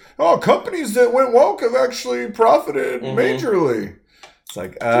checkers. Oh, companies that went woke have actually profited majorly. It's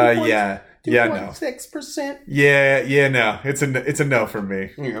like, no. 2.6%. Yeah, no. It's a no from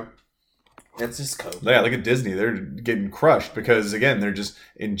me. Yeah. That's just code. Yeah, look at Disney. They're getting crushed because, again, they're just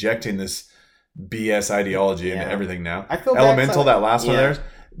injecting this BS ideology into everything now. I feel Elemental, that last one there.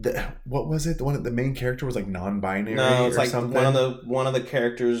 What was it? The main character was like non-binary. No, it's like something? one of the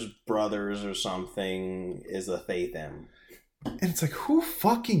characters' brothers or something is a Faithim. And it's like, who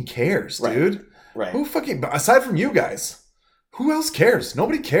fucking cares, dude? Right. Who fucking, aside from you guys, who else cares?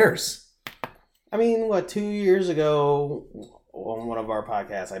 Nobody cares. I mean, 2 years ago on one of our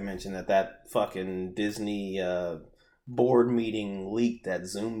podcasts, I mentioned that fucking Disney board meeting leaked, that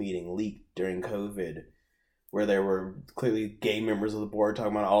Zoom meeting leaked during COVID. Where there were clearly gay members of the board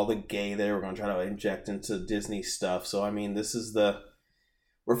talking about all the gay they were going to try to inject into Disney stuff. So, I mean,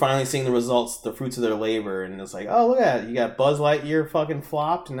 we're finally seeing the results, the fruits of their labor. And it's like, oh, look at it. You got Buzz Lightyear fucking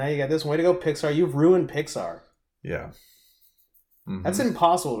flopped. And now you got this. Way to go, Pixar. You've ruined Pixar. Yeah. Mm-hmm. That's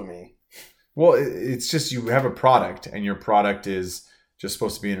impossible to me. Well, it's just you have a product and your product is just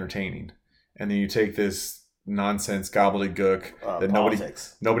supposed to be entertaining. And then you take this nonsense gobbledygook that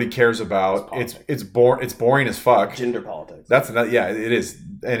nobody cares about. It's boring as fuck. Gender politics. It is,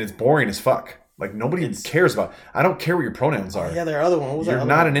 and it's boring as fuck. Like nobody cares about. I don't care what your pronouns are. Yeah, there are other one. You're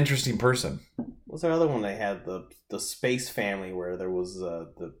not an interesting person. What's the other one they had? The Space Family, where there was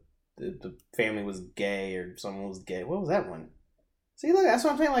the family was gay or someone was gay. What was that one? See, look, that's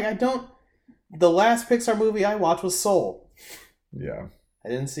what I'm saying. Like, the last Pixar movie I watched was Soul. Yeah. I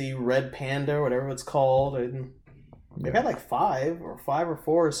didn't see Red Panda or whatever it's called. They've had like 5 or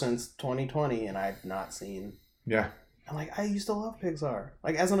 4 since 2020, and I've not seen. Yeah. I'm like, I used to love Pixar,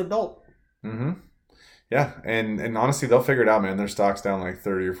 like as an adult. Mm-hmm. Yeah, and honestly, they'll figure it out, man. Their stock's down like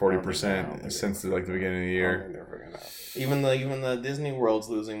 30 or 40% since like the beginning of the year. I don't think they're figuring it out. Even the Disney World's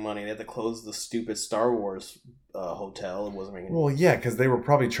losing money. They had to close the stupid Star Wars hotel. It wasn't making. Well, yeah, because they were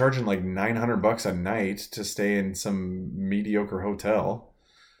probably charging like $900 a night to stay in some mediocre hotel.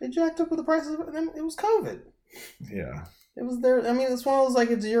 They jacked up with the prices, and then it was COVID. Yeah, it was there. I mean, it's one of those like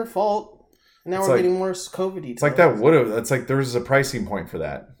it's your fault. And now we're getting more COVID details. It's like that would have. It's like there's a pricing point for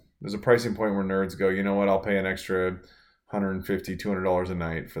that. There's a pricing point where nerds go, you know what? I'll pay an extra $150, $200 a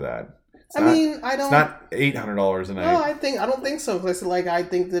night for that. It's not $800 a night. No, I don't think so. Because I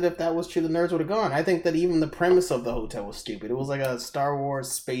think that if that was true, the nerds would have gone. I think that even the premise of the hotel was stupid. It was like a Star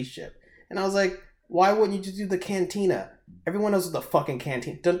Wars spaceship, and I was like, why wouldn't you just do the cantina? Everyone knows what the fucking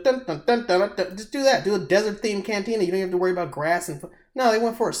cantina. Dun, dun, dun, dun, dun, dun. Just do that. Do a desert themed cantina. You don't have to worry about grass and. No, they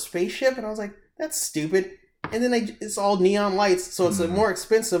went for a spaceship, and I was like, that's stupid. And then it's all neon lights, so it's more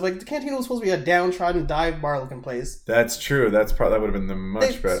expensive. Like, the cantina was supposed to be a downtrodden dive bar looking place. That's true. That would have been the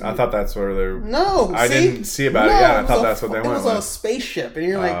much better. I thought that's where they. No, I didn't see about it. Yeah, I thought that's what they wanted. It was a spaceship, and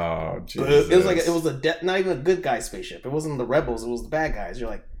you're like, oh, Jesus. It was not even a good guy spaceship. It wasn't the rebels. It was the bad guys. You're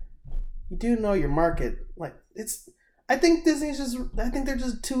like, you do know your market. Like, it's. I think Disney's just. I think they're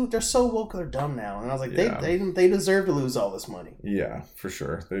just too. They're so woke. They're dumb now. And I was like, they deserve to lose all this money. Yeah, for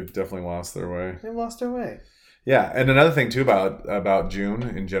sure. They've definitely lost their way. They've lost their way. Yeah, and another thing too about June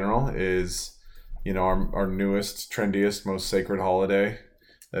in general is, our newest, trendiest, most sacred holiday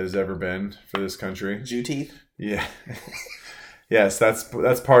that has ever been for this country. Juneteenth. Yeah. Yes, that's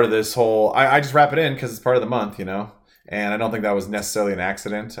part of this whole. I just wrap it in because it's part of the month, and I don't think that was necessarily an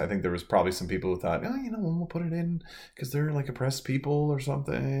accident. I think there was probably some people who thought, we'll put it in because they're like oppressed people or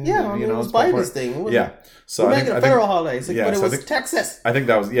something. Yeah, it was Biden's thing. So we're making a federal holiday, but it was Texas. I think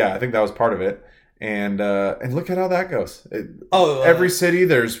that was part of it. And look at how that goes. Every city,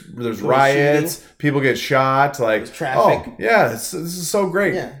 there's riots. Shooting. People get shot. Like, there's traffic. Oh, yeah, this is so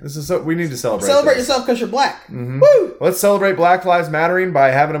great. Yeah. We need to celebrate. Celebrate yourself because you're black. Mm-hmm. Woo! Let's celebrate Black Lives Mattering by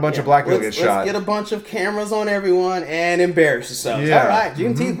having a bunch of black people get shot. Let's get a bunch of cameras on everyone and embarrass yourselves. Yeah. All right,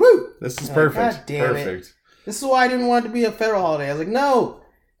 Juneteenth. Woo! This is perfect. God damn it. This is why I didn't want it to be a federal holiday. I was like, no.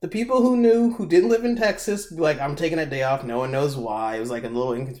 The people who didn't live in Texas, like, I'm taking a day off. No one knows why. It was like a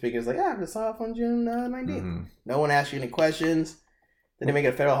little inconspicuous. Like, I'm just off on June 19th. Mm-hmm. No one asked you any questions. Then they make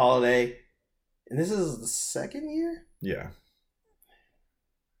it a federal holiday. And this is the second year? Yeah.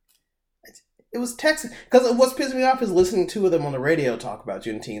 It was Texas. Because what's pissing me off is listening to them on the radio talk about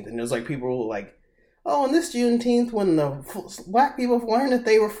Juneteenth. And there's like people like, oh, on this Juneteenth when the black people learned that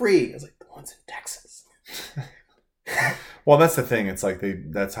they were free. I was like, the ones in Texas. Well, that's the thing. It's like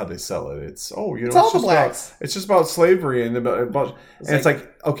that's how they sell it. It's all the blacks. It's just about slavery and it's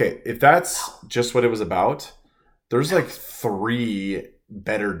like, okay, if that's just what it was about, there's like 3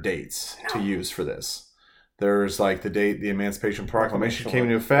 better dates to use for this. There's like the date the Emancipation Proclamation came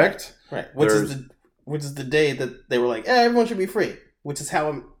into effect, right? Which is the day that they were like, everyone should be free, which is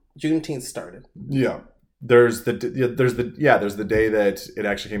how Juneteenth started. Yeah. There's the day that it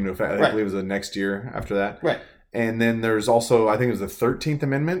actually came into effect. I believe it was the next year after that. Right. And then there's also, I think it was the 13th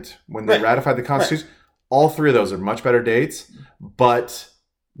Amendment when they ratified the Constitution. Right. All 3 of those are much better dates, but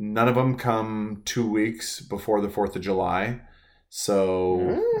none of them come 2 weeks before the 4th of July. So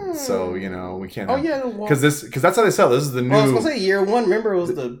we can't. Oh yeah, because that's how they sell. This is the new. Well, I was gonna say year 1. Remember, it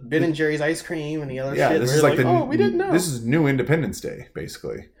was the Ben and Jerry's ice cream and the other shit. Yeah, this is like we didn't know. This is new Independence Day,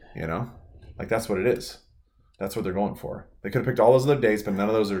 basically. Like that's what it is. That's what they're going for. They could have picked all those other dates, but none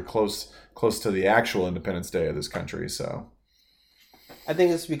of those are close to the actual Independence Day of this country. So, I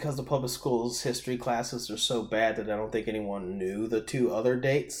think it's because the public schools history classes are so bad that I don't think anyone knew the 2 other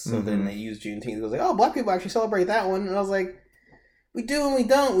dates. So then they use Juneteenth. It was like, oh, black people actually celebrate that one, and I was like, we do and we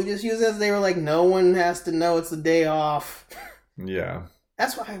don't. We just use it as they were like, no one has to know it's the day off. Yeah.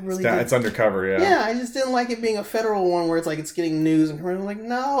 That's why I really it's undercover, yeah. Yeah, I just didn't like it being a federal one where it's like it's getting news and commercials. Like,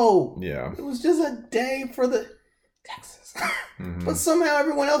 no. Yeah. It was just a day for the Texas. But somehow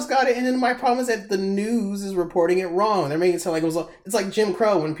everyone else got it, and then my problem is that the news is reporting it wrong. They're making it sound like it's like Jim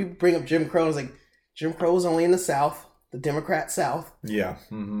Crow. When people bring up Jim Crow, it's like Jim Crow was only in the South, the Democrat South. Yeah.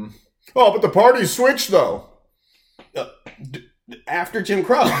 Mm-hmm. Oh, but the party switched though. after Jim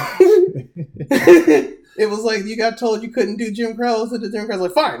Crow. It was like you got told you couldn't do Jim Crow, so the Democrats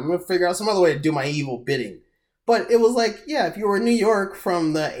like, fine, I'm gonna figure out some other way to do my evil bidding. But it was like, yeah, if you were in New York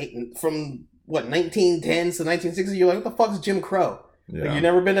from 1910s to 1960s, you're like, what the fuck is Jim Crow? Yeah. Like, you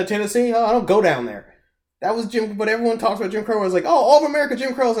never been to Tennessee? Oh, I don't go down there. That was Jim. But everyone talks about Jim Crow. I was like, oh, all of America,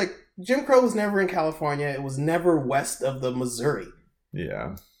 Jim Crow. I was like, Jim Crow was never in California. It was never west of the Missouri.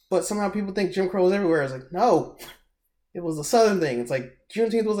 Yeah. But somehow people think Jim Crow was everywhere. I was like, no, it was a Southern thing. It's like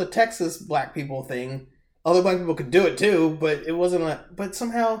Juneteenth was a Texas black people thing. Other black people could do it too, but it wasn't a. But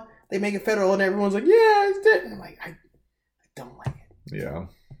somehow they make it federal, and everyone's like, yeah, it's it. And I'm like, I don't like it. Yeah.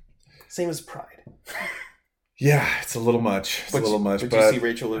 Same as Pride. Yeah, it's a little much. But you see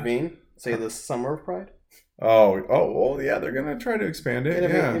Rachel Levine say the Summer of Pride? Oh, well, yeah, they're gonna try to expand it.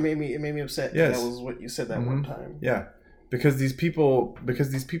 It made me upset. Yes. That was what you said that one time. Yeah, because these people,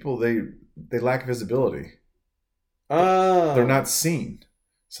 they lack visibility. Oh, they're not seen.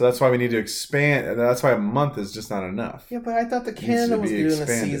 So that's why we need to expand, and that's why a month is just not enough. Yeah, but I thought the Canada was doing a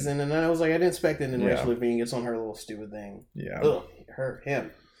season, and I was like, I didn't expect it, and then Rachel Levine gets on her little stupid thing. Yeah. Ugh, him.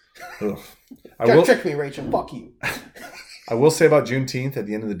 Ugh. Trick me, Rachel. Fuck you. I will say about Juneteenth, at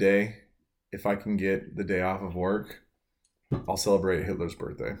the end of the day, if I can get the day off of work, I'll celebrate Hitler's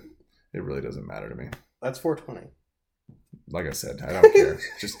birthday. It really doesn't matter to me. That's 420. Like I said, I don't care.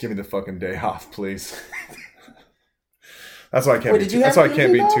 Just give me the fucking day off, please. That's why I can't. That's why I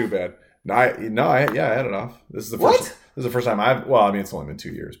can't be too bad. I had it off. This is the first. This is the first time I've. Well, I mean, it's only been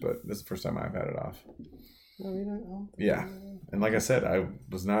 2 years, but this is the first time I've had it off. No, you don't. Yeah, and like I said, I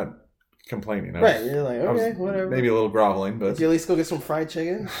was not complaining. Right, you're like, okay, whatever. Maybe a little groveling, but. Did you at least go get some fried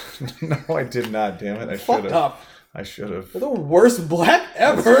chicken? No, I did not. Damn it! I should have. I should have. You're the worst black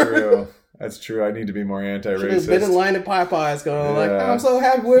ever. That's true. That's true. I need to be more anti-racist. Should have been in line at Popeyes, going like, "I'm so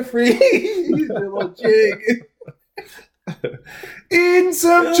happy we're free." You little jig. Eating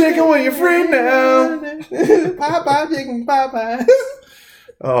some chicken when you're free now. Popeye chicken, Popeye.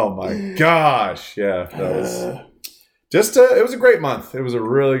 Oh my gosh! Yeah, that was just. It was a great month. It was a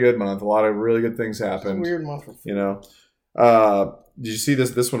really good month. A lot of really good things happened. Weird month, you know. Did you see this?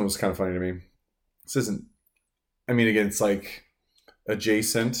 This one was kind of funny to me. This isn't. I mean, again, it's like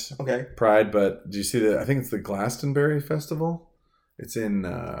adjacent. Okay. Pride, but do you see the? I think it's the Glastonbury Festival. It's in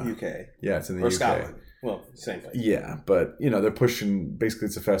UK. Yeah, it's in the or UK. Scotland. Well, same place. Yeah, but they're pushing. Basically,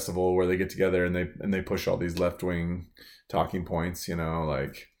 it's a festival where they get together and they push all these left wing talking points.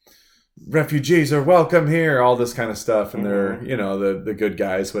 Like refugees are welcome here, all this kind of stuff, and they're the good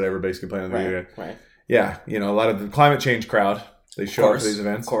guys, whatever, basically playing on the media. Right. Yeah, a lot of the climate change crowd. They show up for these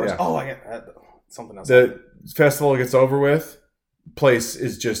events. Of course. Yeah. Oh, I get something else. The festival gets over with. Place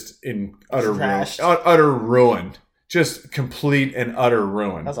is just in utter ruin. Just complete and utter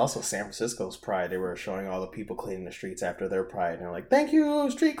ruin. That was also San Francisco's Pride. They were showing all the people cleaning the streets after their Pride. And they're like, thank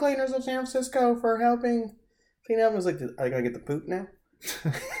you, street cleaners of San Francisco, for helping clean up. I was like, are they going to get the poop now?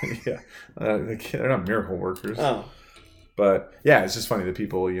 Yeah. They're not miracle workers. Oh. But, yeah, it's just funny that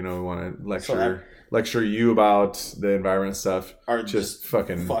people, want to lecture you about the environment stuff. Are just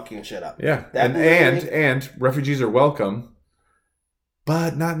fucking shit up. Yeah. And refugees are welcome,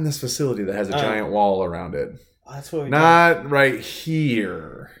 but not in this facility that has a giant wall around it. That's what not right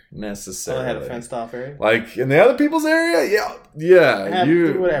here necessarily. I had a fenced off area. Like in the other people's area, yeah.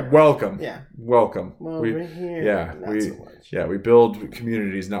 You welcome, welcome. Well, we're here. Yeah, we build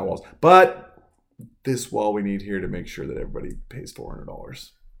communities, not walls. But this wall we need here to make sure that everybody pays $400.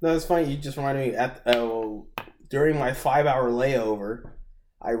 No, it's funny. You just reminded me. During my 5-hour layover,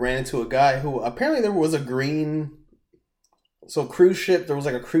 I ran into a guy who apparently there was a green. So cruise ship. There was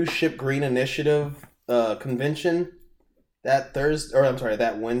like a cruise ship green initiative. Convention that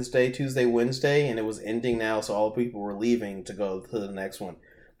Tuesday, Wednesday, and it was ending now, so all the people were leaving to go to the next one.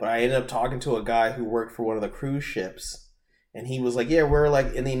 But I ended up talking to a guy who worked for one of the cruise ships, and he was like, yeah, we're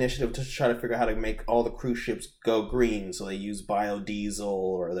like in the initiative to try to figure out how to make all the cruise ships go green, so they use biodiesel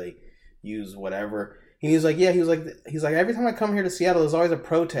or they use whatever. And he was like, yeah, he's like every time I come here to Seattle, there's always a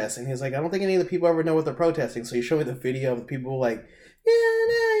protest, and he's like, I don't think any of the people ever know what they're protesting. So he showed me the video of the people like,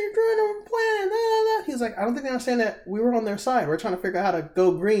 you're drawing over the planet. He's like, I don't think they understand that we were on their side. We're trying to figure out how to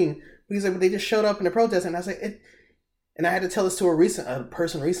go green. He's like, but they just showed up in the protest. And I was like, and I had to tell this to a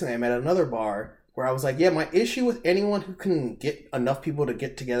person recently I met at another bar where I was like, yeah, my issue with anyone who can get enough people to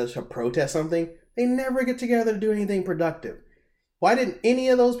get together to protest something, they never get together to do anything productive. Why didn't any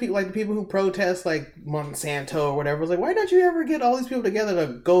of those people, like the people who protest like Monsanto or whatever, was like, why don't you ever get all these people together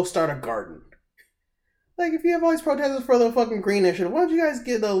to go start a garden? Like, if you have all these protesters for the fucking green initiative, why don't you guys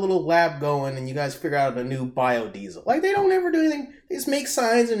get a little lab going and you guys figure out a new biodiesel? Like, they don't ever do anything. They just make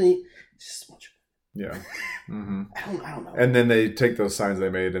signs and it's just much. Yeah. Mm-hmm. I don't know. And then they take those signs they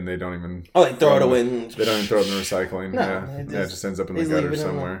made and they don't even... Oh, they throw it away. They don't even throw it in the recycling. No, it just ends up in the gutter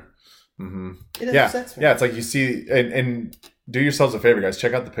somewhere. Mm-hmm. It upsets me. Yeah, it's like you see... And do yourselves a favor, guys.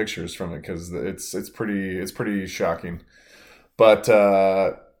 Check out the pictures from it because it's pretty shocking. But,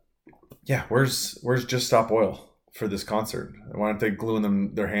 where's Just Stop Oil for this concert? Why aren't they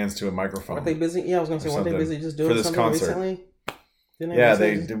gluing their hands to a microphone? Aren't they busy? Yeah, I was going to say, weren't they busy just doing for this something concert recently?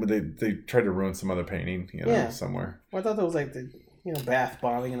 They tried to ruin some other painting, somewhere. Well, I thought that was like the bath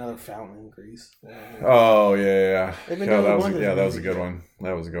bombing another fountain in Greece. Oh yeah. That was a good one.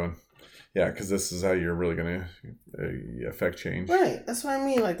 Yeah, because this is how you're really going to affect change. Right. That's what I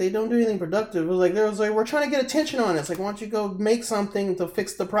mean. Like, they don't do anything productive. It was like, we're trying to get attention on it. It's like, why don't you go make something to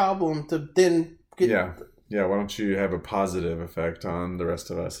fix the problem to then get... Yeah, why don't you have a positive effect on the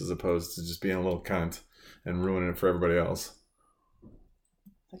rest of us as opposed to just being a little cunt and ruining it for everybody else?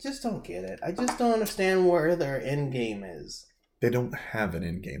 I just don't get it. I just don't understand where their end game is. They don't have an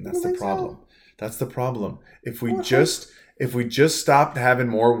end game. That's the problem. So? That's the problem. If we just stopped having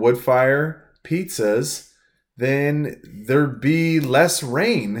more wood fire pizzas, then there'd be less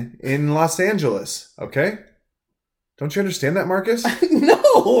rain in Los Angeles. Okay? Don't you understand that, Marcus?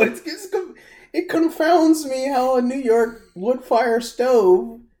 No, it confounds me how a New York wood fire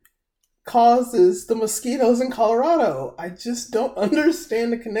stove causes the mosquitoes in Colorado. I just don't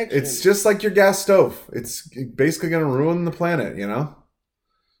understand the connection. It's just like your gas stove. It's basically going to ruin the planet,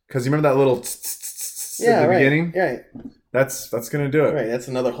 Because you remember that little at the beginning? Right. That's going to do it. Right, that's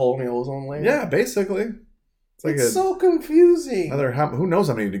another hole in the ozone layer. Yeah, basically. It's so confusing. Who knows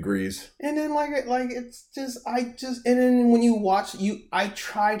how many degrees? And then and then when you watch I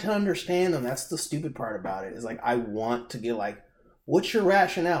try to understand them. That's the stupid part about it. Is like I want to get like, what's your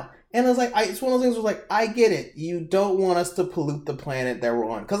rationale? And it's like it's one of those things where like I get it. You don't want us to pollute the planet that we're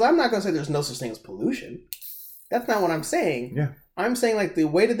on. Because I'm not going to say there's no such thing as pollution. That's not what I'm saying. Yeah. I'm saying like the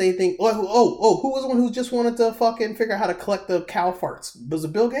way that they think. Who was the one who just wanted to fucking figure out how to collect the cow farts? Was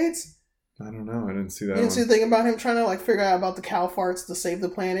it Bill Gates? I don't know. I didn't see that. You didn't see the thing about him trying to like figure out about the cow farts to save the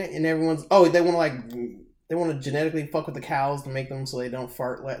planet, and everyone's they want to genetically fuck with the cows to make them so they don't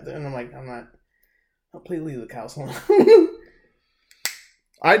fart. And I'm like, I'm not. Please leave the cows alone.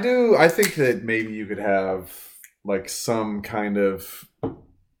 I do. I think that maybe you could have like some kind of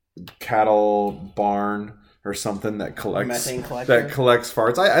cattle barn or something that collects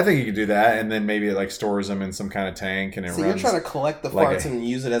farts. I think you could do that, and then maybe it like stores them in some kind of tank, and you're trying to collect the farts and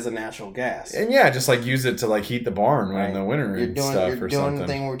use it as a natural gas, and just like use it to like heat the barn in the winter and stuff. You're doing the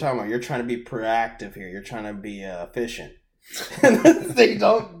thing we're talking about. You're trying to be proactive here. You're trying to be efficient. They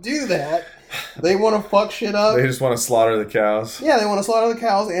don't do that. They want to fuck shit up. They just want to slaughter the cows. Yeah, they want to slaughter the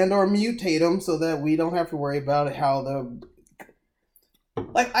cows and or mutate them so that we don't have to worry about it, how the...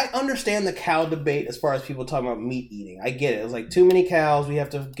 Like, I understand the cow debate as far as people talking about meat eating. I get it. It's like, too many cows, we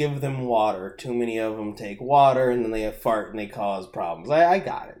have to give them water. Too many of them take water, and then they fart and they cause problems. I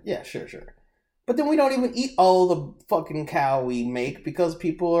got it. Yeah, sure. But then we don't even eat all the fucking cow we make because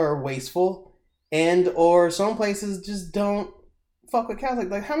people are wasteful and or some places just don't fuck with cows.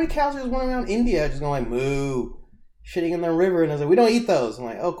 Like how many cows are just running around India just going like moo, shitting in the river, and I was like, we don't eat those. I'm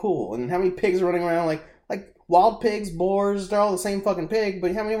like, oh cool. And how many pigs are running around like wild pigs, boars? They're all the same fucking pig,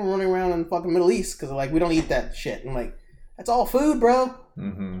 but how many of them are running around in the fucking Middle East because like we don't eat that shit? And like, that's all food, bro.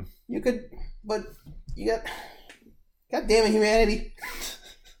 Mm-hmm. You could, but you got, god damn it, humanity.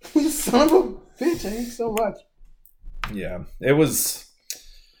 You son of a bitch! I hate you so much. Yeah, it was.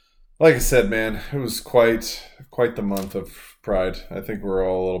 Like I said, man, it was quite the month of Pride. I think we're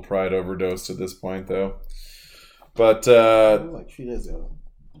all a little pride overdosed at this point, though. But like she does.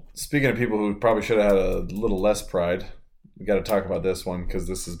 Speaking of people who probably should have had a little less pride, we got to talk about this one because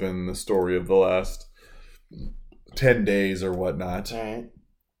this has been the story of the last 10 days or whatnot. All right.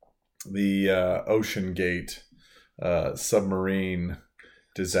 The Oceangate submarine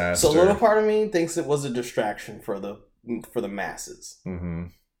disaster. So a little part of me thinks it was a distraction for the masses. Mm-hmm.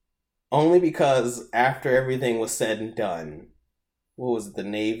 Only because after everything was said and done, what was it, the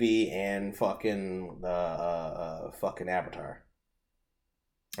Navy and fucking fucking Avatar?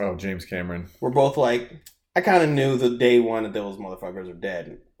 Oh, James Cameron. We're both like, I kind of knew the day one that those motherfuckers are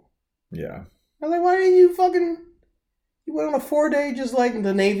dead. Yeah. I was like, why didn't you fucking... You went on a 4-day just like...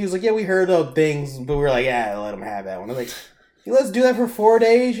 The Navy was like, yeah, we heard of things, but we were like, yeah, let them have that one. I was like... Let's do that for 4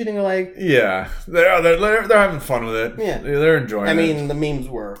 days. You didn't like, yeah, they're having fun with it. Yeah, they're enjoying it. I mean, the memes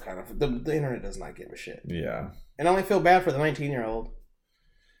were kind of the internet does not give a shit. Yeah, and I only feel bad for the 19-year-old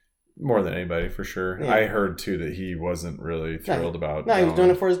more than anybody for sure. Yeah. I heard too that he wasn't really thrilled about. No, he was doing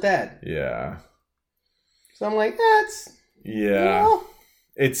it for his dad. Yeah. So I'm like, that's yeah.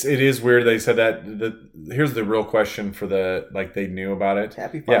 It is weird they said that. Here's the real question for they knew about it.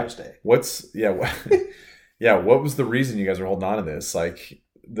 Happy Father's Day. What was the reason you guys were holding on to this? Like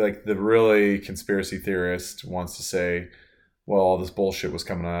the really conspiracy theorist wants to say, well, all this bullshit was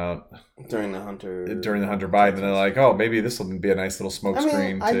coming out during the Hunter Biden, and they're like, oh, maybe this will be a nice little smoke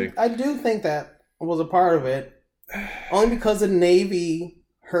screen. I do think that was a part of it, only because the Navy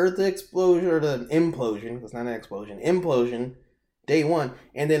heard the explosion or the implosion. It's not an explosion, implosion. Day one.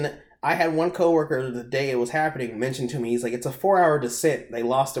 And then I had one coworker the day it was happening mentioned to me, he's like, it's a 4-hour descent. They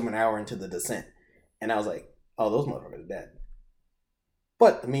lost him an hour into the descent. And I was like, oh, those motherfuckers are dead.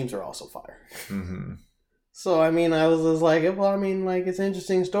 But the memes are also fire. Mm-hmm. So, I mean, I was just like, well, I mean, like, it's an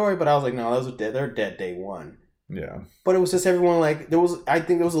interesting story. But I was like, no, those are dead. They're dead day one. Yeah. But it was just everyone like, I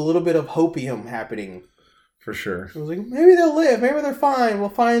think there was a little bit of hopium happening. For sure. It was like, maybe they'll live. Maybe they're fine. We'll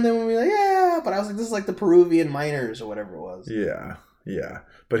find them and be like, yeah. But I was like, this is like the Peruvian miners or whatever it was. Yeah. Yeah.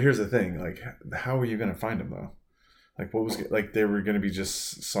 But here's the thing. Like, how are you going to find them, though? Like, what was... Like, they were going to be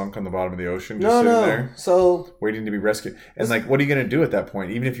just sunk on the bottom of the ocean? Just sitting there? So... waiting to be rescued. And, like, what are you going to do at that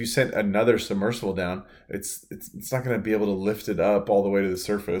point? Even if you sent another submersible down, it's not going to be able to lift it up all the way to the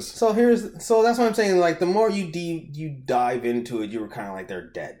surface. So that's what I'm saying. Like, the more you dive into it, you were kind of like,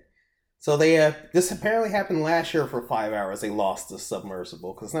 they're dead. So this apparently happened last year for 5 hours. They lost the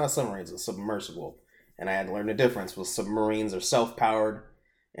submersible because it's not a submarine; it's a submersible. And I had to learn the difference. Was submarines are self-powered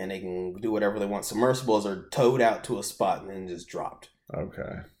and they can do whatever they want. Submersibles are towed out to a spot and then just dropped.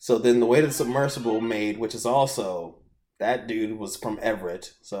 Okay. So then the way the submersible made, which is also that dude was from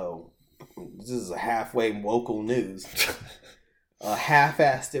Everett. So this is a halfway local news.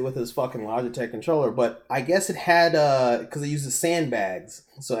 Half-assed it with his fucking Logitech controller, but I guess it had because it uses sandbags,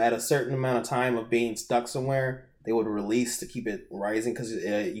 so at a certain amount of time of being stuck somewhere, they would release to keep it rising because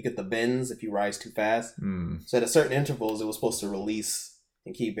you get the bends if you rise too fast. So at a certain intervals, it was supposed to release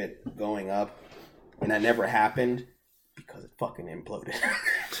and keep it going up, and that never happened because it fucking imploded.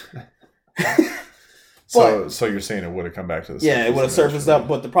 So you're saying it would have come back to the surface? Yeah, it would have surfaced up,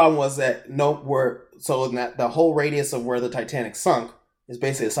 but the problem was that the whole radius of where the Titanic sunk is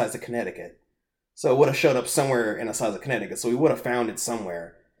basically the size of Connecticut. So it would have showed up somewhere in the size of Connecticut. So we would have found it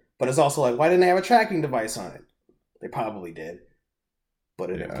somewhere. But it's also like, why didn't they have a tracking device on it? They probably did.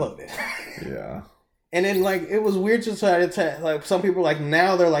 But it imploded. Yeah. And then, like, it was weird to try to, like, some people, like,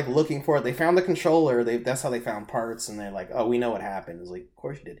 now they're, like, looking for it. They found the controller. That's how they found parts. And they're like, oh, we know what happened. It's like, of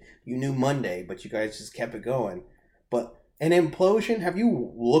course you did. You knew Monday, but you guys just kept it going. But an implosion, have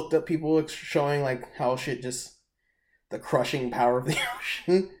you looked up people showing, like, how shit just, the crushing power of the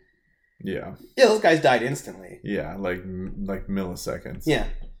ocean? Yeah. Yeah, those guys died instantly. Yeah, like milliseconds. Yeah.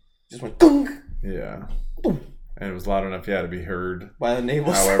 Just went, gunk. Yeah. And it was loud enough, to be heard by the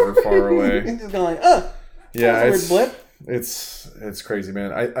naval, however far away. Just going, yeah, it's crazy,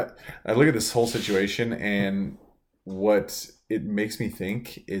 man. I look at this whole situation, and what it makes me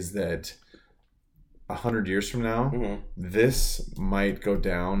think is that 100 years from now, this might go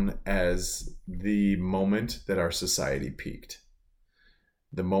down as the moment that our society peaked.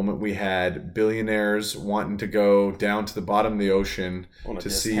 The moment we had billionaires wanting to go down to the bottom of the ocean to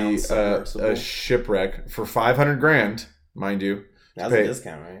see a shipwreck for $500,000, mind you. That's a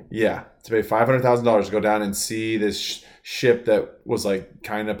discount, right? Yeah, to pay $500,000 to go down and see this ship that was like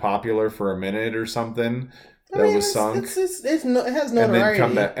kind of popular for a minute or something. Was sunk. It has notoriety.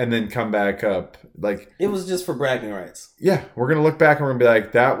 And then come back up. Like, it was just for bragging rights. Yeah, we're gonna look back and we're gonna be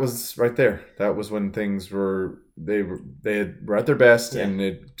like, that was right there. That was when things were at their best, and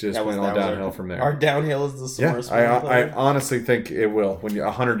it just went all downhill from there. Our downhill is the submersible. Yeah, I honestly think it will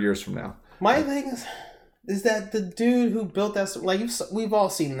 100 years from now. My thing is that the dude who built that, like, we've all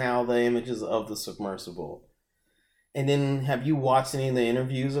seen now the images of the submersible, and then have you watched any of the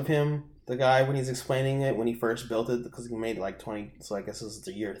interviews of him? The guy, when he's explaining it, when he first built it, because he made like 20, so I guess this is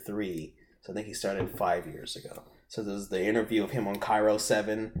the year 3. So I think he started 5 years ago. So there's the interview of him on Cairo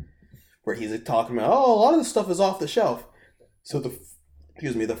 7, where he's talking about, a lot of this stuff is off the shelf. So the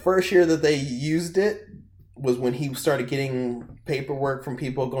first year that they used it was when he started getting paperwork from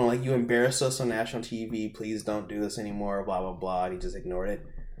people going like, you embarrass us on national TV, please don't do this anymore, blah, blah, blah. And he just ignored it.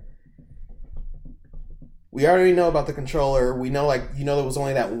 We already know about the controller. We know, there was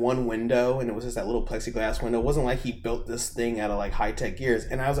only that one window, and it was just that little plexiglass window. It wasn't like he built this thing out of, like, high-tech gears.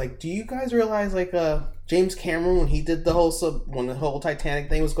 And I was like, do you guys realize, like, James Cameron, when he did when the whole Titanic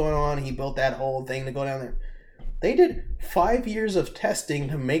thing was going on, he built that whole thing to go down there. They did 5 years of testing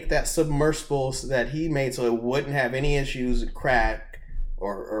to make that submersible that he made so it wouldn't have any issues, crack,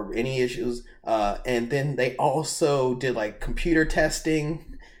 or any issues. And then they also did, like, computer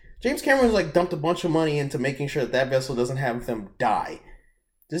testing. James Cameron dumped a bunch of money into making sure that vessel doesn't have them die.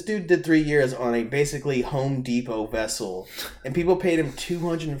 This dude did 3 years on a basically Home Depot vessel, and people paid him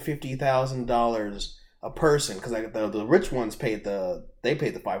 $250,000 a person because like the rich ones paid $500.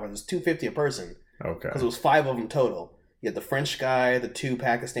 It's $250 a person. Okay. Because it was 5 of them total. You had the French guy, the 2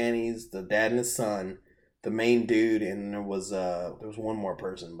 Pakistanis, the dad and his son, the main dude, and there was one more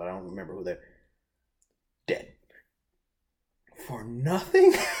person, but I don't remember who they. Dead for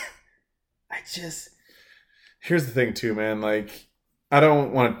nothing. Here's the thing too, man. Like, I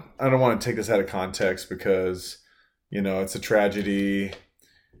don't want to take this out of context because, it's a tragedy.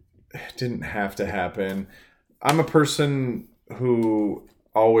 It didn't have to happen. I'm a person who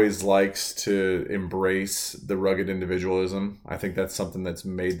always likes to embrace the rugged individualism. I think that's something that's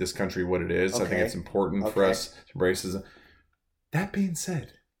made this country what it is. Okay. I think it's important for us to embrace it. That being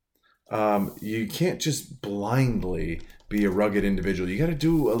said, you can't just blindly be a rugged individual. You got to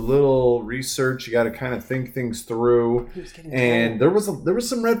do a little research. You got to kind of think things through. And there was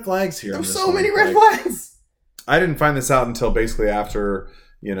some red flags here. There's so many red flags. I didn't find this out until basically after,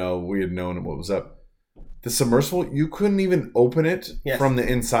 we had known what was up. The submersible, you couldn't even open it from the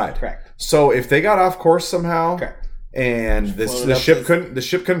inside. Correct. So if they got off course somehow, and the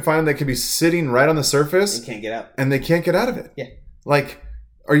ship couldn't find them, they could be sitting right on the surface. They can't get out. And they can't get out of it. Yeah. Like,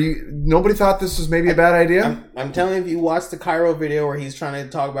 nobody thought this was maybe a bad idea? I'm telling you, if you watch the Cairo video where he's trying to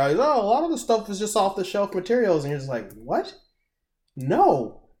talk about, a lot of the stuff is just off the shelf materials, and you're just like, what?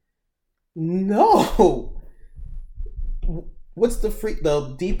 No. What's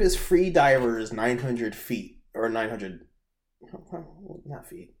the deepest free diver is 900 feet or 900, not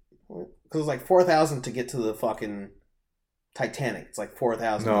feet, because it's like 4,000 to get to the fucking Titanic. It's like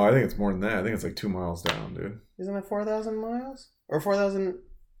 4,000. No, I think it's more than that. I think it's like 2 miles down, dude. Isn't it 4,000 miles or 4,000?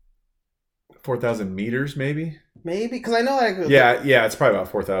 4,000 meters, maybe. Maybe because I know yeah, it's probably about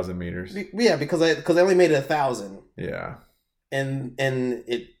 4,000 meters. Yeah, because I only made it 1,000. Yeah, and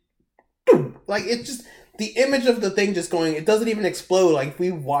it like it just. The image of the thing just going, it doesn't even explode. Like if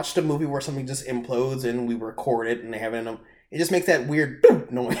we watched a movie where something just implodes and we record it and they have it in them, it just makes that weird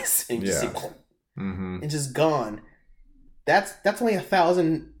noise and you just see it's just gone. That's only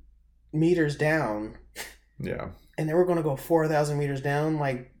 1,000 meters down. Yeah. And then we're gonna go 4,000 meters down.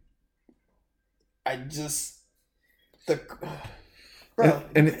 Like and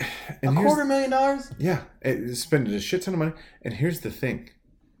 $250,000. Yeah, spending a shit ton of money. And here's the thing: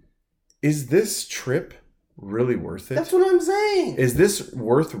 is this trip really worth it? That's what I'm saying. Is this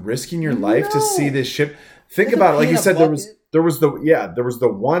worth risking your life to see this ship? Think about it. Like you said, there was the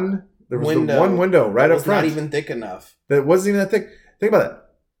one window right up front. Not even thick enough. That wasn't even that thick. Think about that.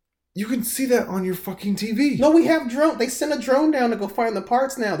 You can see that on your fucking TV. No, we have drone. They send a drone down to go find the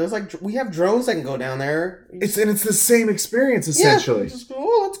parts now. We have drones that can go down there. It's the same experience essentially. Yeah,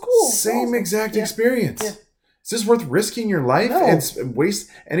 that's cool. Same exact experience. Yeah. Is this worth risking your life and waste?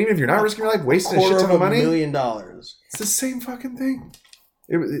 And even if you're not risking your life, wasting a shit ton of money, $250 million. It's the same fucking thing.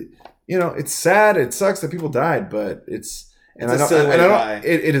 It's sad. It sucks that people died, but it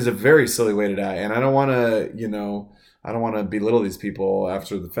is a very silly way to die. And I don't want to, I don't want to belittle these people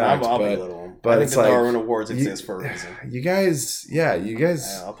after the fact. I'll belittle them. But I think the Darwin Awards exist for a reason. You guys.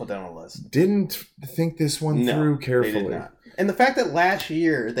 I'll put that on a list. Didn't think this one through carefully. They did not. And the fact that last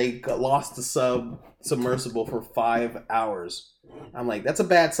year they lost the submersible for 5 hours. I'm like, that's a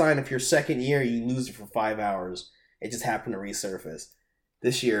bad sign. If your second year you lose it for 5 hours, it just happened to resurface.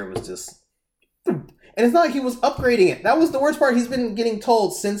 This year it was just, and it's not like he was upgrading it. That was the worst part. He's been getting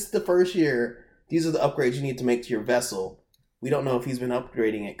told since the first year, these are the upgrades you need to make to your vessel. We don't know if he's been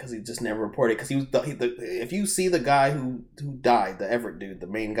upgrading it because he just never reported. Because he was if you see the guy who died, the Everett dude, the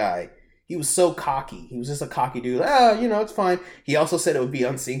main guy, he was so cocky. He was just a cocky dude. It's fine. He also said it would be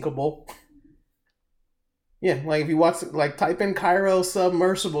unsinkable. Yeah, like if you watch, type in Cairo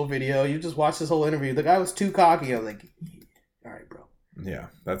submersible video, you just watch this whole interview. The guy was too cocky. I was like, all right, bro. Yeah,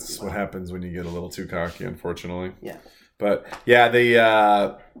 that's what happens when you get a little too cocky, unfortunately. Yeah. But yeah,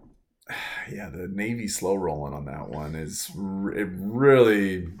 the Navy slow rolling on that one it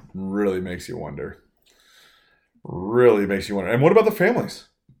really, really makes you wonder. Really makes you wonder. And what about the families?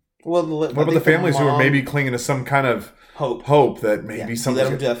 Well, what about the families who are maybe clinging to some kind of hope that maybe something. You let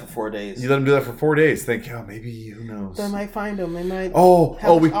them do that for 4 days. You let them do that for 4 days. Think, maybe, who knows? They might find them. They might.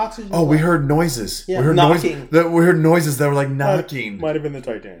 We heard noises. Yeah, we heard knocking. We heard noises that were like knocking. Might have been the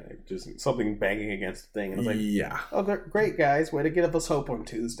Titanic, just something banging against the thing. And it's like, yeah. Oh, great guys, way to give us hope on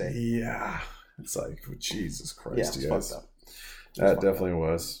Tuesday. Yeah, it's like, Jesus Christ, you guys. That definitely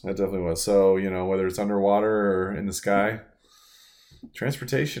was. So whether it's underwater or in the sky.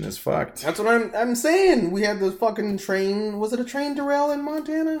 Transportation is fucked. That's what I'm saying. We had the fucking train. Was it a train derail in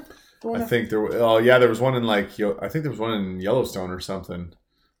Montana? I think there. Oh yeah, there was one in I think there was one in Yellowstone or something.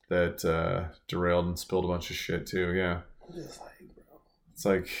 that derailed and spilled a bunch of shit too. Yeah. Just like, bro. It's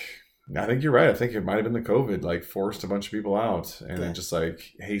like, I think you're right. I think it might have been the COVID, like forced a bunch of people out and it just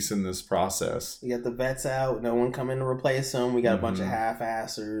like hastened this process. We got the vets out. No one coming to replace them. We got a bunch of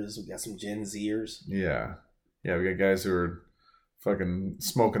half-assers. We got some Gen Zers. Yeah. Yeah, we got guys who are fucking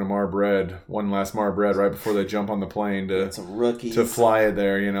smoking one last Mar bread right before they jump on the plane some rookies to fly it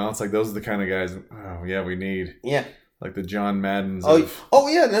there, you know? It's like those are the kind of guys, we need. Yeah. Like the John Maddens. Yeah.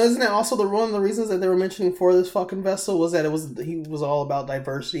 Now, isn't that also one of the reasons that they were mentioning for this fucking vessel was that he was all about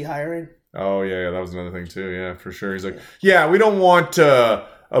diversity hiring? Oh, yeah, that was another thing too. Yeah, for sure. He's like, we don't want a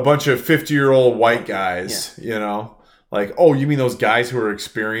bunch of 50-year-old white guys, you know? Like, oh, you mean those guys who are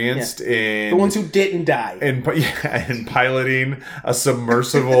experienced in... The ones who didn't die. In piloting a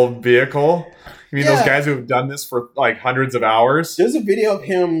submersible vehicle? You mean those guys who have done this for like hundreds of hours? There's a video of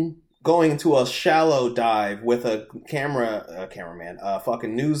him going into a shallow dive with a cameraman, a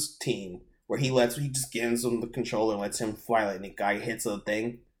fucking news team, where he just gives him the controller, lets him fly it, and the guy hits a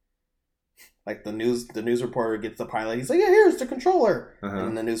thing. Like the news reporter gets the pilot. He's like, yeah, here's the controller.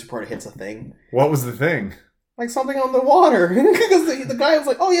 And the news reporter hits a thing. What was the thing? Like something on the water. Because the guy was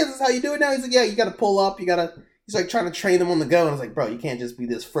like, oh yeah, this is how you do it now. He's like, yeah, you got to pull up. He's like trying to train them on the go. And I was like, bro, you can't just be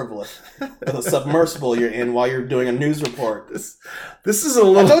this frivolous with a submersible you're in while you're doing a news report. This is a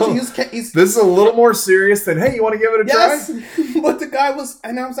little. I told you, this is a little more serious than, hey, you want to give it a try? But the guy was,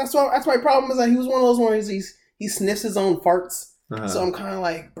 and that's my problem is that he was one of those ones. He sniffs his own farts. So I'm kind of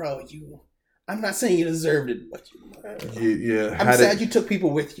like, bro, I'm not saying you deserved it, but I'm sad you took people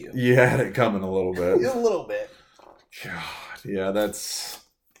with you. You had it coming a little bit. A little bit. God, yeah, it's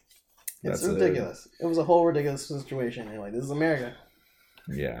ridiculous. It was a whole ridiculous situation. And like, this is America.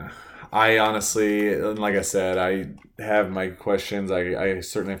 Yeah. I honestly, like I said, I have my questions. I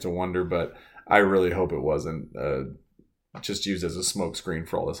certainly have to wonder, but I really hope it wasn't just used as a smokescreen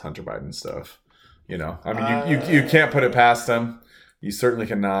for all this Hunter Biden stuff. You know, I mean, you can't put it past them. You certainly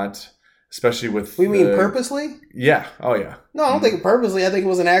cannot. Especially with... We mean purposely? Yeah. Oh, yeah. No, I don't think purposely. I think it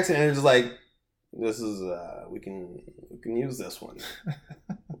was an accident. It was like, this is... we can use this one.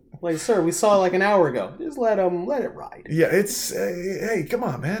 Like, sir, we saw it like an hour ago. Just let it ride. Yeah, it's... hey, come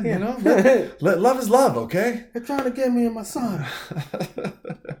on, man. Yeah. You know? Love is love, okay? They're trying to get me and my son.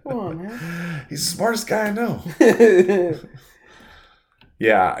 Come on, man. He's the smartest guy I know.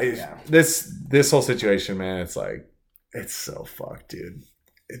 Yeah. This whole situation, man, it's like... It's so fucked, dude.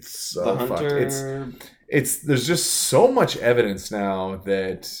 It's so fucked. There's just so much evidence now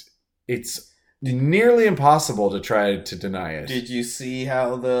that it's nearly impossible to try to deny it. Did you see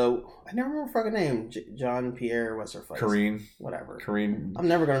how I never remember her fucking name. John Pierre, what's her face? Corrine. Whatever. Corine. I'm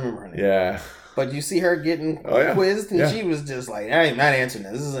never going to remember her name. Yeah. But you see her getting quizzed and she was just like, I ain't not answering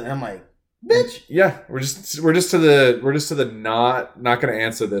this. I'm like, bitch. Yeah, we're just to the not going to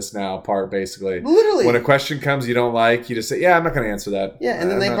answer this now part, basically. Literally. When a question comes you don't like, you just say, yeah, I'm not going to answer that. Yeah, and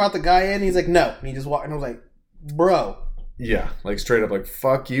then they brought the guy in, he's like, no. And he just walked, and I was like, bro. Yeah, like straight up, like,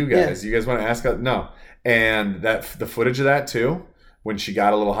 fuck you guys. Yeah. You guys want to ask? No. And the footage of that too, when she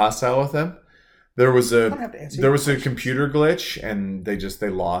got a little hostile with them, there was a computer glitch, and they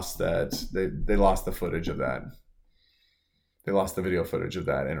lost that. They lost the footage of that. They lost the video footage of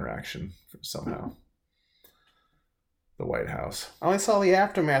that interaction somehow. The White House. I only saw the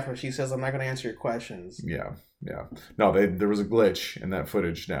aftermath where she says, I'm not going to answer your questions. Yeah. No, there was a glitch in that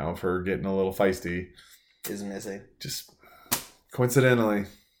footage now of her getting a little feisty. Is missing. Just coincidentally,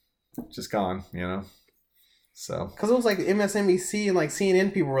 just gone, you know? So. Because it was like MSNBC and like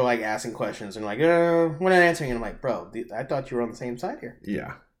CNN people were like asking questions and like, we're not answering. And I'm like, bro, I thought you were on the same side here.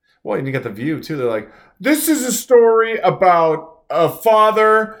 Yeah. Well, and you got The View, too. They're like, this is a story about a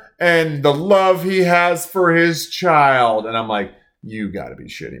father and the love he has for his child. And I'm like, you got to be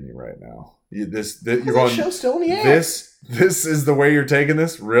shitting me right now. You're going, show's still in the air. This is the way you're taking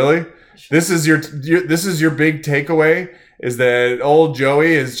this? Really? This is your big takeaway? Is that old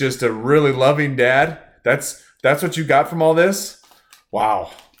Joey is just a really loving dad? That's what you got from all this? Wow.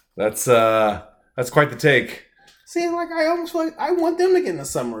 That's quite the take. See, like, I almost feel like I want them to get in a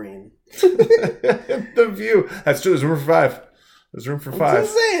submarine. The View. That's true. There's room for 5. There's room for 5. I'm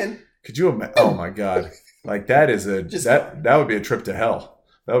just saying. Could you imagine? Oh, my God. Like, that is that would be a trip to hell.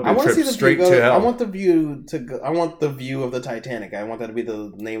 That would be a trip straight to hell. I want the view to go. I want the view of the Titanic. I want that to be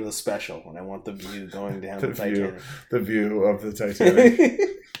the name of the special. And I want the view going down the Titanic. The view of the Titanic.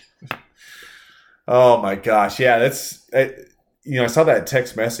 Oh, my gosh. Yeah, that's... I saw that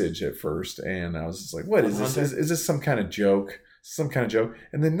text message at first, and I was just like, what is this? Is this some kind of joke?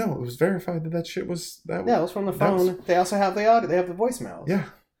 And then, no, it was verified that shit was... it was from the phone. They also have the audio. They have the voicemails. Yeah.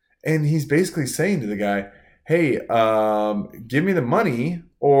 And he's basically saying to the guy, hey, give me the money,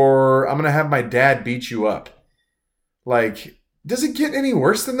 or I'm going to have my dad beat you up. Like, does it get any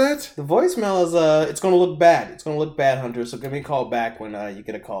worse than that? The voicemail is it's going to look bad. It's going to look bad, Hunter. So give me a call back when you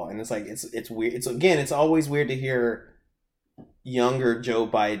get a call. And it's like it's weird. It's always weird to hear younger Joe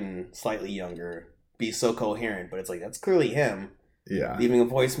Biden, slightly younger, be so coherent. But it's like that's clearly him. Yeah. Leaving a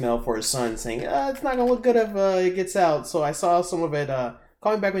voicemail for his son saying, "It's not going to look good if it gets out. So I saw some of it.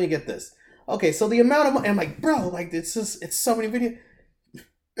 Call me back when you get this." Okay, so the amount of money. I'm like, bro, like it's so many videos.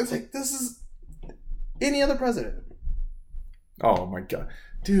 It's like this is any other president. Oh my god,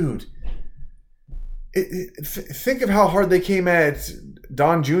 dude! Think of how hard they came at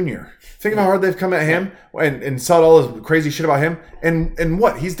Don Jr. Think of how hard they've come at him and said all this crazy shit about him. And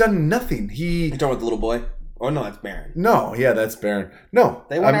what? He's done nothing. You talking about the little boy? Oh no, that's Barron. No, yeah, that's Barron. No,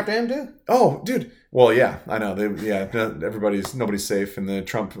 they went after him too. Oh, dude. Well, yeah, I know. Nobody's safe in the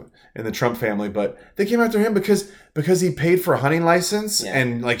Trump family, but they came after him because he paid for a hunting license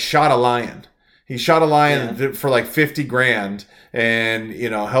and like shot a lion. He shot a lion for like $50,000 and,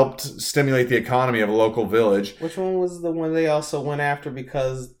 helped stimulate the economy of a local village. Which one was the one they also went after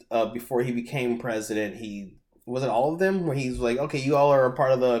because before he became president, was it all of them where he's like, okay, you all are a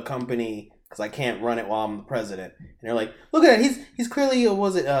part of the company because I can't run it while I'm the president. And they're like, look at that. He's clearly,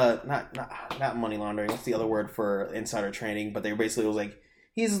 not money laundering. What's the other word for insider trading? But they basically was like,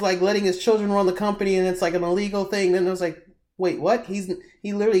 he's like letting his children run the company and it's like an illegal thing. And it was like, wait, what?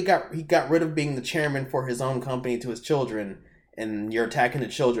 He literally got rid of being the chairman for his own company to his children, and you're attacking the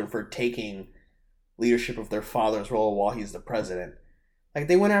children for taking leadership of their father's role while he's the president. Like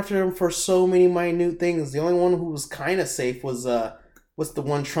they went after him for so many minute things. The only one who was kind of safe was what's the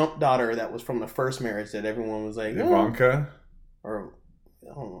one Trump daughter that was from the first marriage that everyone was like Ivanka, or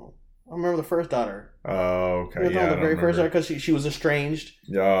I don't know. I remember the first daughter. Oh, okay. The very first daughter because she was estranged.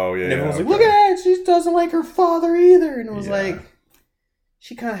 Oh, yeah. And everyone was like, look at that. She doesn't like her father either. And it was like,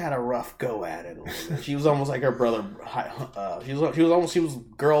 she kind of had a rough go at it. She was almost like her brother. She was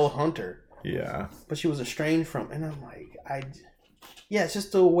girl Hunter. Yeah. But she was estranged from. And I'm like, it's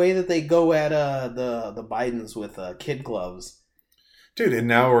just the way that they go at the Bidens with kid gloves. Dude, and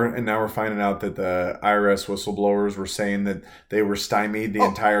now we're finding out that the IRS whistleblowers were saying that they were stymied the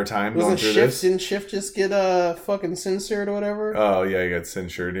entire time going through this. Didn't Schiff just get fucking censored or whatever? Oh, yeah, he got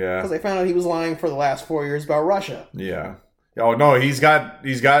censored, yeah. Because they found out he was lying for the last 4 years about Russia. Yeah. Oh, no, he's got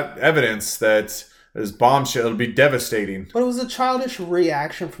evidence that this bombshell will be devastating. But it was a childish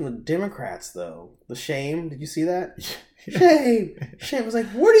reaction from the Democrats, though. The shame. Did you see that? Shame. Shame. Was like,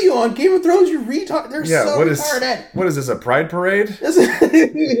 what are you on? Game of Thrones, you retard. They're so retarded. What is this, a pride parade?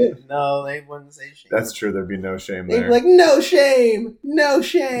 No, they wouldn't say shame. That's true. There'd be no shame there. They'd be like, no shame. No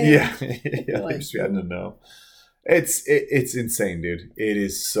shame. Yeah. Like, just had to know. It's insane, dude. It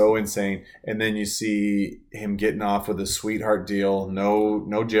is so insane. And then you see him getting off with a sweetheart deal.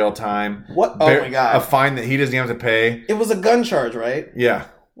 No jail time. What? Oh, my God. A fine that he doesn't have to pay. It was a gun charge, right? Yeah.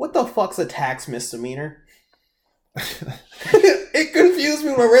 What the fuck's a tax misdemeanor? It confused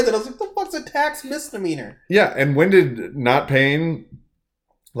me when I read that. I was like, the fuck's a tax misdemeanor? Yeah, and when did not paying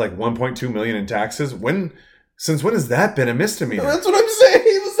like $1.2 million in taxes? Since when has that been a misdemeanor? That's what I'm saying.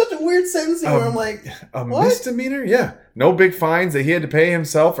 It was such a weird sentencing where I'm like, what? Misdemeanor? Yeah. No big fines that he had to pay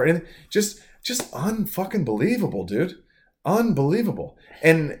himself or anything. Just unfucking believable, dude. Unbelievable.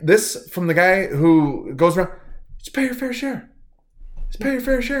 And this from the guy who goes around, just pay your fair share. Just pay your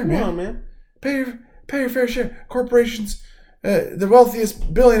fair share, man. Come on, man. Pay your fair share. Corporations, the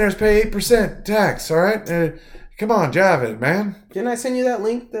wealthiest billionaires pay 8% tax, all right? Come on, Javid, man. Didn't I send you that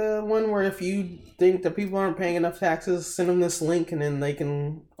link? The one where if you think that people aren't paying enough taxes, send them this link and then they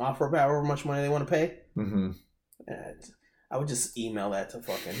can offer however much money they want to pay? Mm-hmm. I would just email that to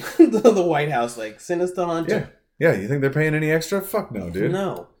fucking the White House, like, send us to Hunter. Yeah, you think they're paying any extra? Fuck no, dude.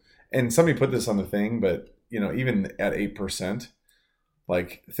 No. And somebody put this on the thing, but, even at 8%,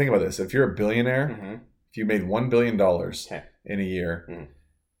 like, think about this. If you're a billionaire, if you made $1 billion in a year,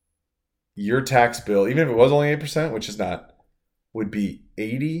 your tax bill, even if it was only 8%, which is not, would be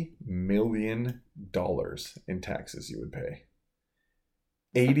 $80 million in taxes you would pay.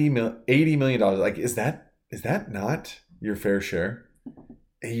 $80 million. Like, is that not your fair share?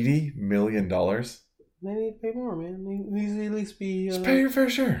 $80 million? They need to pay more, man. They need to at least be... Just pay your fair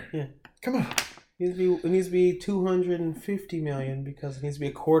share. Yeah. Come on. It needs to be $250 million because it needs to be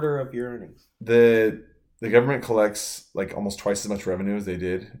a quarter of your earnings. The government collects like almost twice as much revenue as they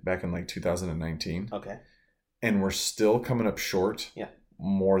did back in like 2019. Okay. And we're still coming up short. Yeah.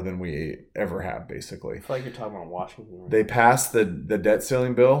 More than we ever have, basically. I feel like you're talking about Washington. Right? They passed the debt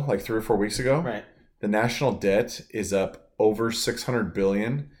ceiling bill like 3 or 4 weeks ago. Right. The national debt is up over $600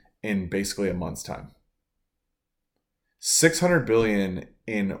 billion in basically a month's time. $600 billion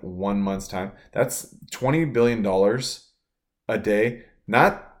in 1 month's time. That's $20 billion a day.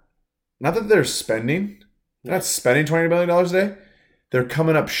 Not that they're spending. They're not spending $20 billion a day. They're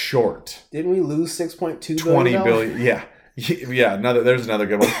coming up short. Didn't we lose $6.2 billion? $20 billion. Yeah. Yeah. There's another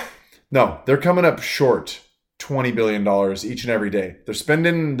good one. No, they're coming up short $20 billion each and every day. They're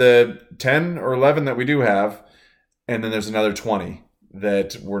spending the 10 or 11 that we do have. And then there's another 20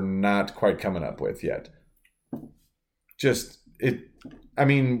 that we're not quite coming up with yet. It's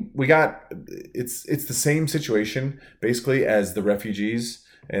the same situation basically as the refugees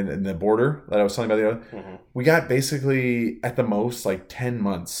and the border that I was telling you about the other. Mm-hmm. We got basically at the most like 10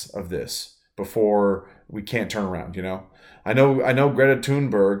 months of this before we can't turn around, you know? I know Greta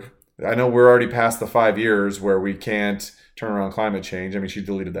Thunberg, I know we're already past the 5 years where we can't turn around climate change. I mean, she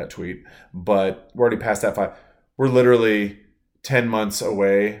deleted that tweet, but we're already past that 5. We're literally 10 months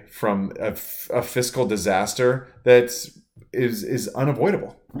away from a fiscal disaster that is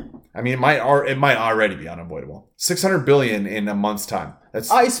unavoidable. I mean, it might already be unavoidable. $600 billion in a month's time. That's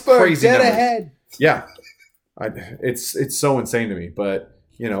iceberg, crazy dead numbers. ahead. Yeah, it's so insane to me. But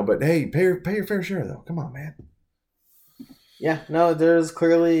hey, pay your fair share though. Come on, man. Yeah, no, there's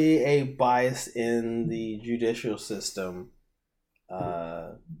clearly a bias in the judicial system.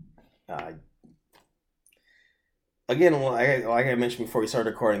 Again, like I mentioned before we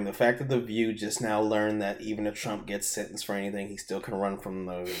started recording, the fact that The View just now learned that even if Trump gets sentenced for anything, he still can run from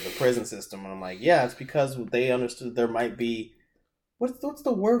the prison system. And I'm like, yeah, it's because they understood there might be... What's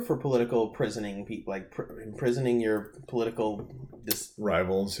the word for political prisoning people? Like imprisoning your political...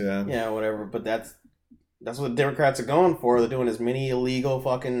 rivals, yeah. Yeah, whatever. But that's what Democrats are going for. They're doing as many illegal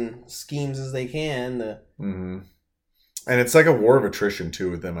fucking schemes as they can. Mm-hmm. And it's like a war of attrition,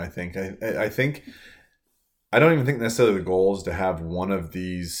 too, with them, I think. I think... I don't even think necessarily the goal is to have one of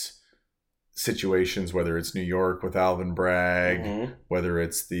these situations, whether it's New York with Alvin Bragg, mm-hmm. whether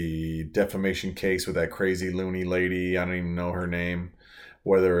it's the defamation case with that crazy loony lady, I don't even know her name,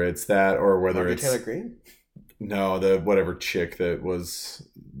 whether it's that or whether it's... Taylor Green? No, the whatever chick that was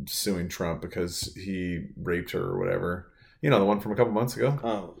suing Trump because he raped her or whatever. You know, the one from a couple months ago?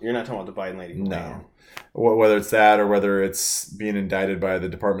 Oh, you're not talking about the Biden lady? No. Whether it's that or whether it's being indicted by the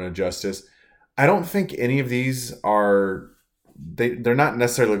Department of Justice. I don't think any of these are... They're not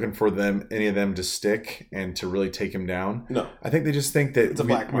necessarily looking for any of them to stick and to really take him down. No. I think they just think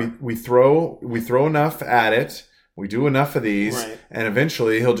that we throw enough at it, we do enough of these, right. and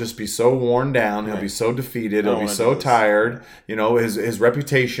eventually he'll just be so worn down, he'll be so defeated, he'll be so tired, you know, his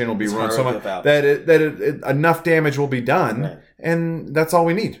reputation will be ruined so much that enough damage will be done, right. and that's all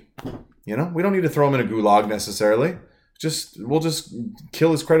we need. You know, we don't need to throw him in a gulag necessarily. We'll just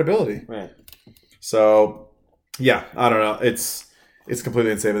kill his credibility. Right. So, yeah, I don't know. It's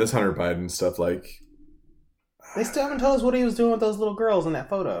completely insane. But this Hunter Biden stuff, like... They still haven't told us what he was doing with those little girls in that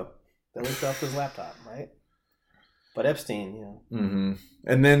photo that leaked off his laptop, right? But Epstein, you know. Mm-hmm.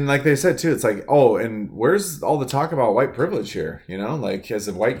 And then, like they said, too, it's like, oh, and where's all the talk about white privilege here? You know, like, as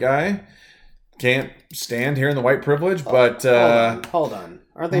a white guy, can't stand here in the white privilege, but... Hold on.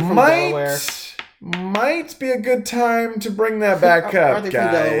 Aren't they from Delaware? Might be a good time to bring that back up,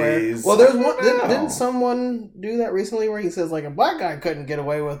 guys. Well, there's one. Didn't someone do that recently where he says like a black guy couldn't get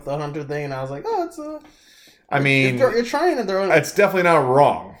away with the Hunter thing, and I was like, oh, it's a. I mean, you're trying to throw. It's definitely not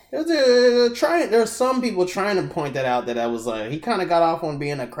wrong. There's some people trying to point that out. That I was like, he kind of got off on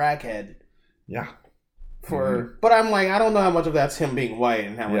being a crackhead. Yeah. But I'm like, I don't know how much of that's him being white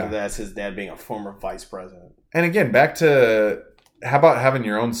and how much of that's his dad being a former vice president. And again, back to. How about having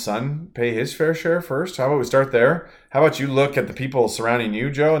your own son pay his fair share first? How about we start there? How about you look at the people surrounding you,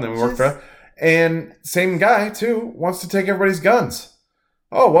 Joe, and then we work for... And same guy, too, wants to take everybody's guns.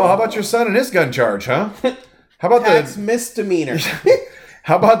 Oh, well, how about your son and his gun charge, huh? How about Tax misdemeanor.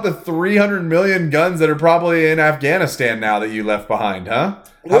 How about the 300 million guns that are probably in Afghanistan now that you left behind, huh?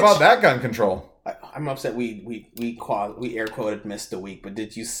 How about that gun control? I'm upset we air quoted missed a week, but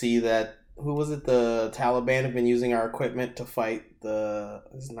did you see that? Who was it? The Taliban have been using our equipment to fight this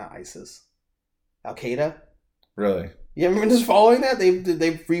is not ISIS. Al-Qaeda? Really? You haven't been just following that? They've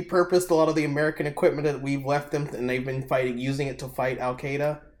repurposed a lot of the American equipment that we've left them, and they've been using it to fight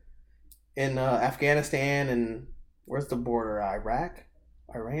Al-Qaeda in Afghanistan and where's the border? Iraq?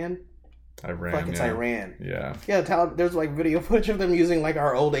 Iran? It's Iran. Yeah. Yeah, there's like video footage of them using like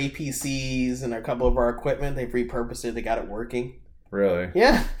our old APCs and a couple of our equipment. They've repurposed it. They got it working. Really?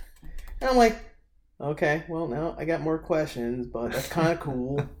 Yeah. And I'm like, okay, well, now I got more questions, but that's kind of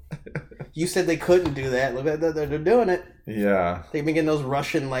cool. You said they couldn't do that. Look at that. They're doing it. Yeah. They've been getting those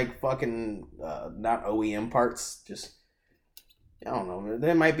Russian, like, fucking, not OEM parts. Just, I don't know.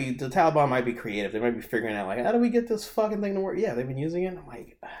 The Taliban might be creative. They might be figuring out, like, how do we get this fucking thing to work? Yeah, they've been using it. I'm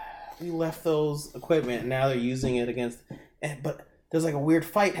like, we left those equipment and now they're using it against, but there's like a weird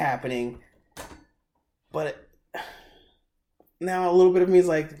fight happening. But now a little bit of me is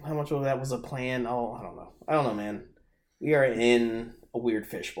like, how much of that was a plan? Oh, I don't know, man. We are in a weird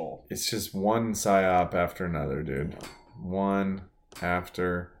fishbowl. It's just one psyop after another, dude. One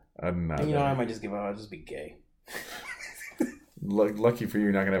after another. And I might just give up. I'll just be gay. Lucky for you,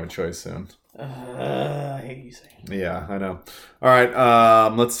 you're not going to have a choice soon. I hate you saying. Yeah, I know. All right,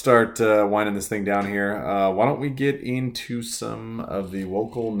 let's start winding this thing down here. Why don't we get into some of the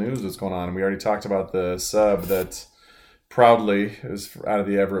local news that's going on? We already talked about the sub that proudly is out of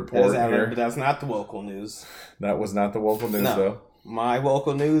the Everett port here. But that's not the local news. That was not the local news, though. My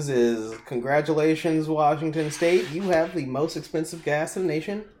local news is, congratulations, Washington State. You have the most expensive gas in the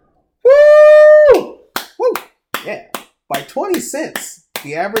nation. Woo! Woo! Yeah. By 20 cents.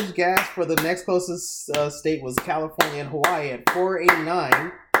 The average gas for the next closest state was California and Hawaii at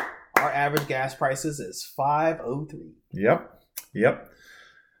 $4.89. Our average gas prices is $5.03. Yep.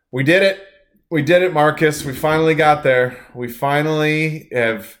 We did it, Marcus. We finally got there. We finally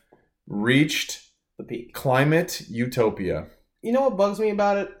have reached the peak. Climate utopia. You know what bugs me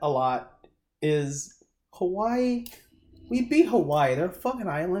about it a lot is Hawaii. We beat Hawaii. They're a fucking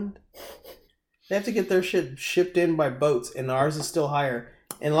island. They have to get their shit shipped in by boats, and ours is still higher.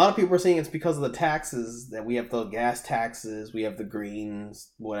 And a lot of people are saying it's because of the taxes, that we have the gas taxes, we have the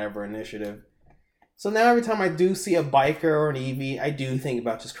greens, whatever initiative. So now every time I do see a biker or an EV, I do think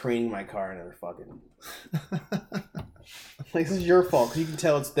about just creating my car and they're fucking... Like, this is your fault, because you can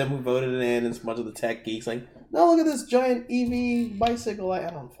tell it's them who voted it in, and it's a bunch of the tech geeks. Like, no, look at this giant EV bicycle. I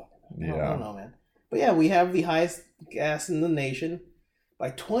don't fucking know. I don't know, man. But yeah, we have the highest gas in the nation. By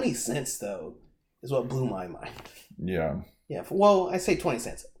 20 cents, though, is what blew my mind. Yeah. Yeah. Well, I say 20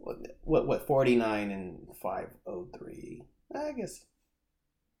 cents. What 49 and 503. I guess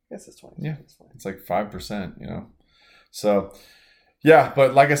it's 20. Yeah. It's like 5%, So, yeah,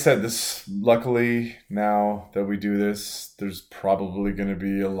 but like I said, luckily now that we do this, there's probably going to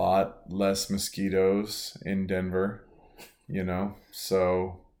be a lot less mosquitoes in Denver,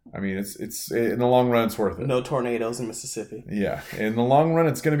 So, I mean, it's in the long run, it's worth it. No tornadoes in Mississippi. Yeah, in the long run,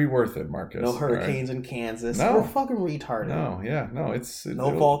 it's going to be worth it, Marcus. No hurricanes in Kansas. No, we're fucking retarded. No,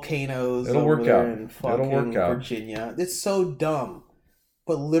 no volcanoes. It'll work out. In fucking Virginia. It's so dumb,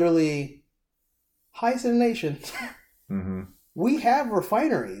 but literally, highest in the nation. Mm-hmm. We have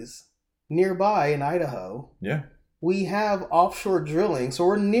refineries nearby in Idaho. Yeah. We have offshore drilling, so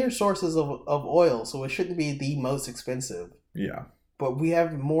we're near sources of oil, so it shouldn't be the most expensive. Yeah. But we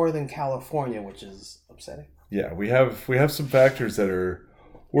have more than California, which is upsetting. Yeah, we have some factors that are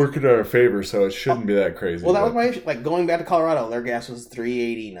working in our favor, so it shouldn't be that crazy. Well, that was my issue. Like, going back to Colorado, their gas was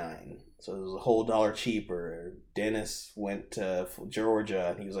 $3.89, so it was a whole $1 cheaper. Dennis went to Georgia,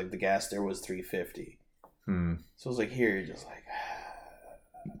 and he was like, the gas there was $3.50. So it was like, here, you're just like,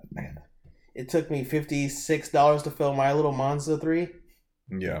 man. It took me $56 to fill my little Monza 3.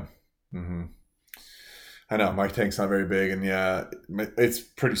 Yeah. Mm-hmm. I know, my tank's not very big, and yeah, it's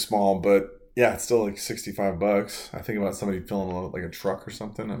pretty small, but yeah, it's still like $65. I think about somebody filling like a truck or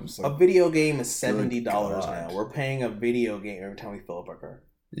something. I'm just like, a video game is $70 now. We're paying a video game every time we fill up our car.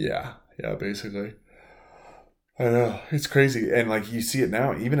 Yeah, basically. I know, it's crazy, and like you see it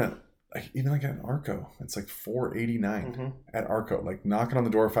now, even like at Arco, it's like $4.89 at Arco, like knocking on the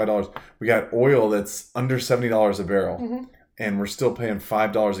door, $5. We got oil that's under $70 a barrel, and we're still paying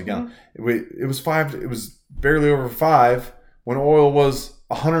 $5 a gallon. It was $5. It was barely over $5 when oil was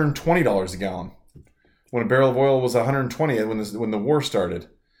 $120 a gallon. When a barrel of oil was $120 when the war started,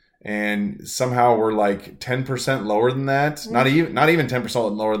 and somehow we're like 10% lower than that. Not even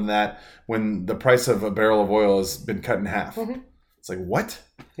 10% lower than that when the price of a barrel of oil has been cut in half. It's like, what?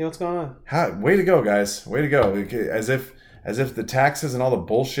 Yeah, what's going on? Way to go, guys! Way to go! As if the taxes and all the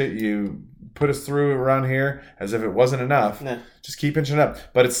bullshit you put us through around here, as if it wasn't enough. Nah. Just keep inching up.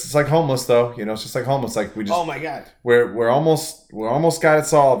 But it's like homeless, though. It's just like homeless. Like we just. Oh my god. We're almost got it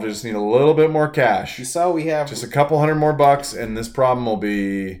solved. We just need a little bit more cash. You saw we have just a couple $100 more, and this problem will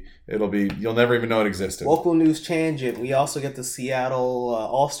be. You'll never even know it existed. Local news tangent. We also get the Seattle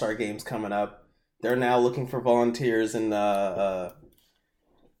All-Star games coming up. They're now looking for volunteers in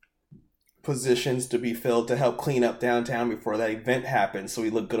positions to be filled to help clean up downtown before that event happens, so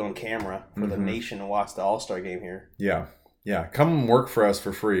we look good on camera for the nation to watch the All-Star game here. Yeah. Come work for us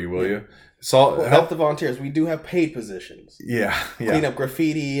for free, will you? So help the volunteers. We do have paid positions. Yeah. Clean up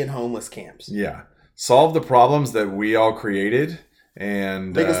graffiti and homeless camps. Yeah. Solve the problems that we all created,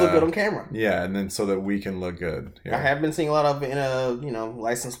 and make us look good on camera. Yeah, and then so that we can look good. Yeah. I have been seeing a lot of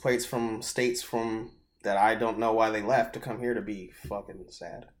license plates from states that I don't know why they left to come here to be fucking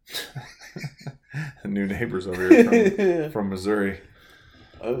sad. New neighbors over here from Missouri.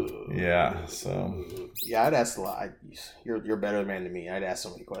 Oh yeah, so yeah, I'd ask a lot. You're a better man than me. I'd ask so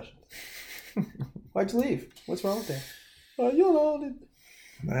many questions. Why'd you leave? What's wrong with that?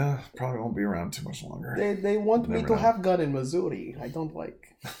 Well, probably won't be around too much longer. They want me to have gun in Missouri. I don't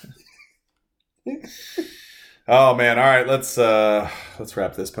like. Oh man! All right, let's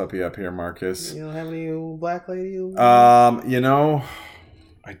wrap this puppy up here, Marcus. You don't have any black lady? I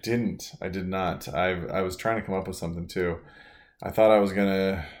did not. I was trying to come up with something too. I thought I was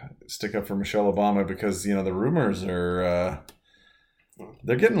gonna stick up for Michelle Obama because the rumors are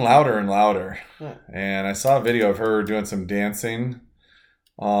they're getting louder and louder. Huh. And I saw a video of her doing some dancing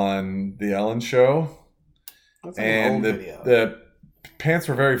on the Ellen Show, that's like and the pants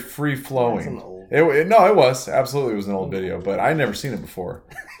were very free flowing. It was absolutely an old video, but I'd never seen it before.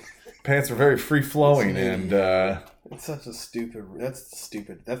 Pants were very free flowing, and it's such a stupid. That's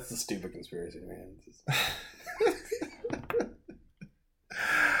the stupid conspiracy, man.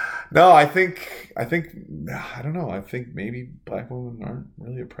 No, I think I don't know. I think maybe black women aren't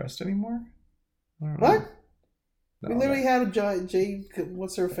really oppressed anymore. What? No, we literally had a Jay,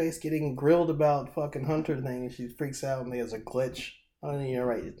 what's her face, getting grilled about fucking Hunter thing, and she freaks out and there's a glitch. Oh, you're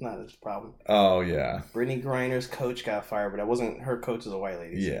right. It's not his problem. Oh, yeah. Brittany Griner's coach got fired, but it wasn't her coach is a white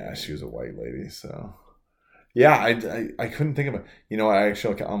lady. Yeah, she was a white lady, so. Yeah, I couldn't think of it. I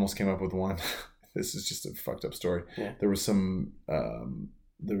actually almost came up with one. This is just a fucked up story. Yeah. There was some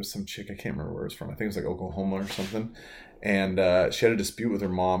chick, I can't remember where it was from. I think it was like Oklahoma or something. And she had a dispute with her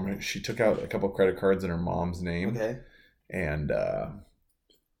mom. She took out a couple of credit cards in her mom's name. Okay.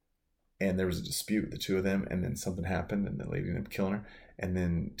 And there was a dispute with the two of them, and then something happened, and the lady ended up killing her. And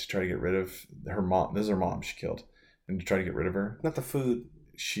then to try to get rid of her mom, this is her mom she killed, and to try to get rid of her, not the food,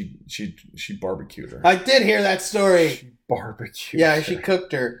 she barbecued her. I did hear that story. She barbecued. Yeah, her. She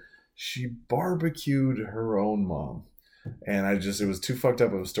cooked her. She barbecued her own mom, and it was too fucked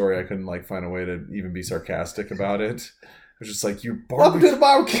up of a story. I couldn't find a way to even be sarcastic about it. I was just like, you barbecued.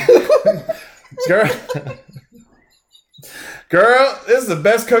 Welcome to the barbecue. Girl, this is the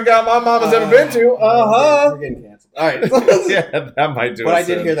best cookout my mom has ever been to. We're getting canceled. All right. Yeah, that might do it. But I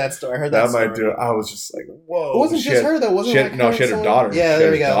did hear that story. I heard that story. Might do it. I was just like, whoa. It wasn't just her, though. Wasn't it? No, she had her daughter. Yeah,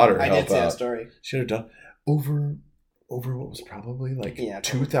 there we go. I did see that story. She had her daughter. Over what was probably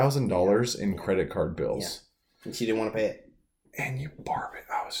 $2,000 in credit card bills. Yeah. And she didn't want to pay it. And you barbecued.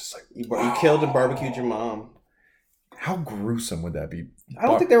 I was just like, you killed and barbecued your mom. How gruesome would that be? I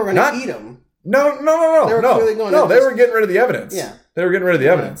don't think they were going to eat them. No. They were getting rid of the evidence. Yeah. They were getting rid of the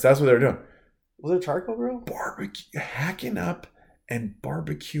evidence. That's what they were doing. Was it a charcoal grill? Hacking up and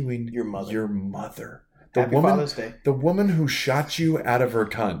barbecuing your mother. Happy Father's Day. The woman who shot you out of her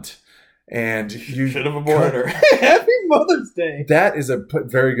cunt. And you should have aborted her. Happy Mother's Day. That is a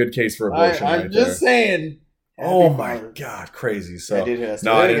very good case for abortion. I'm just saying. Oh my God, crazy. So I did hear that.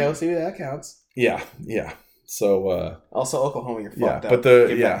 So there you go. See, that counts. Yeah. So also Oklahoma, you're fucked up.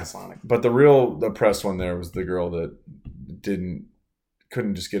 But the real oppressed one there was the girl that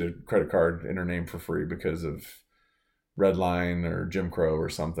couldn't just get a credit card in her name for free because of Red Line or Jim Crow or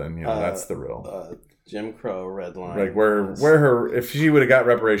something. That's the real Jim Crow, Red Line. Like where her, if she would have got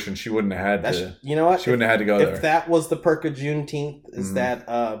reparations, she wouldn't have had to. You know what? She wouldn't have had to go there. If that was the perk of Juneteenth, is that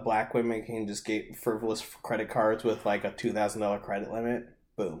black women can just get frivolous credit cards with like a $2,000 credit limit.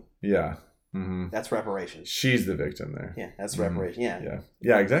 Boom. Yeah. Mm-hmm. That's reparations. She's the victim there. Yeah, that's reparation.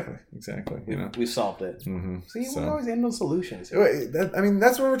 Yeah, exactly. We solved it. Mm-hmm. See, we always end on solutions.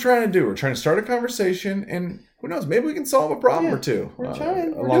 That's what we're trying to do. We're trying to start a conversation, and who knows? Maybe we can solve a problem or two. We're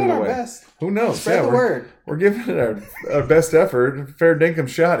trying. We're doing our best. Who knows? Spread the word. We're giving it our best effort. Fair dinkum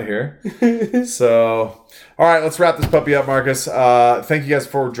shot here. So, all right, let's wrap this puppy up, Marcus. Thank you guys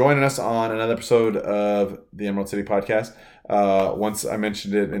for joining us on another episode of the Emerald City Podcast. Once I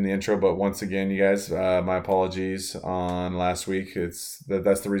mentioned it in the intro, but once again, you guys, my apologies on last week.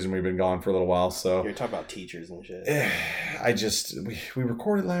 That's the reason we've been gone for a little while. So you're talking about teachers and shit. We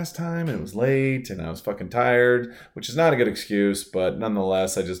recorded last time and it was late and I was fucking tired, which is not a good excuse, but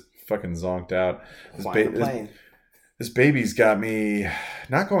nonetheless, I just fucking zonked out. This baby's got me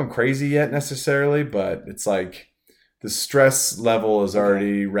not going crazy yet necessarily, but it's like the stress level is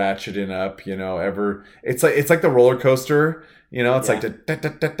already ratcheting up, it's like the roller coaster, it's like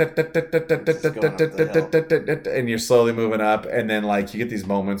and you're slowly moving up. And then you get these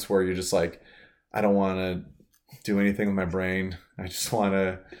moments where you're just like, I don't want to do anything with my brain. I just want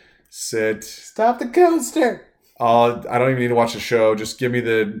to sit. Stop the coaster. I don't even need to watch the show. Just give me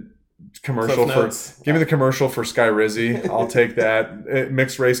the commercial give me the commercial for Sky Rizzy. I'll take that.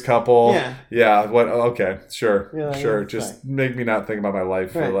 Mixed race couple. Yeah. What? Okay. Sure. Sure. Just make me not think about my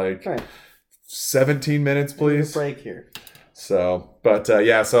life for 17 minutes, please. Break here. So, but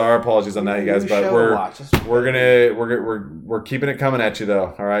so our apologies on that, you guys. But we're keeping it coming at you,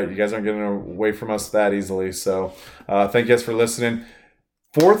 though. All right, you guys aren't getting away from us that easily. So, thank you guys for listening.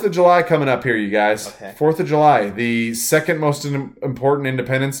 4th of July coming up here, you guys. Okay. 4th of July, the second most important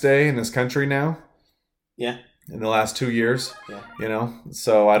Independence Day in this country now. Yeah. In the last 2 years. Yeah.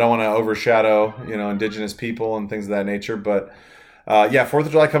 So I don't want to overshadow, Indigenous people and things of that nature. But 4th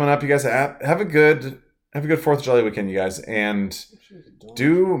of July coming up, you guys have a good 4th of July weekend, you guys. And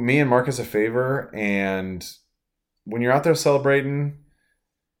do me and Marcus a favor. And when you're out there celebrating,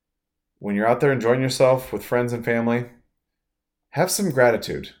 when you're out there enjoying yourself with friends and family, have some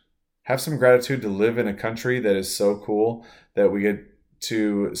gratitude. Have some gratitude to live in a country that is so cool that we get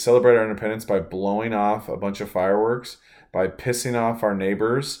to celebrate our independence by blowing off a bunch of fireworks, by pissing off our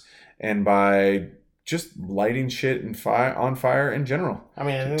neighbors, and by just lighting shit on fire in general. I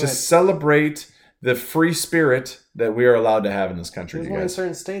mean, to celebrate the free spirit that we are allowed to have in this country. There's only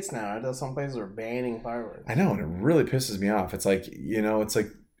certain states now. I know some places are banning fireworks. I know, and it really pisses me off. It's like, you want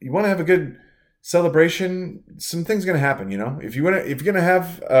to have a good celebration, some things are going to happen, if you're going to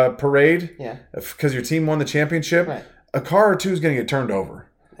have a parade because your team won the championship, a car or two is going to get turned over.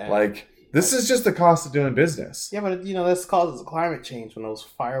 This is just the cost of doing business. Yeah, but this causes climate change when those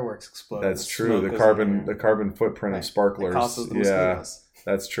fireworks explode. That's true. The carbon footprint of sparklers. It causes the mosquitoes.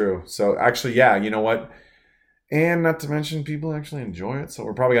 That's true. So actually, you know what? And not to mention, people actually enjoy it, so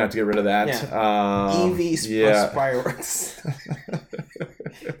we're probably going to have to get rid of that. EVs plus fireworks.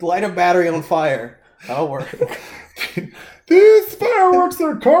 Light a battery on fire. That'll work. These fireworks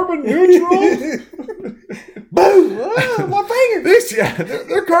are carbon neutral. Boom! Oh, my finger.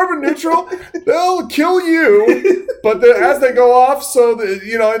 They're carbon neutral. They'll kill you, but as they go off, so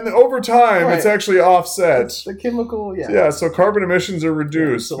over time, it's actually offset. The chemical, so carbon emissions are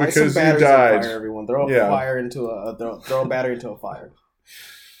reduced because you died. Fire, everyone, throw a battery into a fire.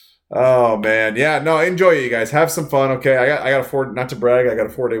 Oh man, enjoy it, you guys. Have some fun. Okay, I got not to brag, I got a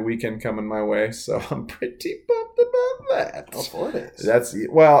 4-day weekend coming my way, so I'm pretty pumped about that. Oh, 4 days. I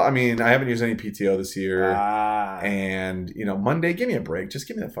haven't used any PTO this year, and Monday, give me a break. Just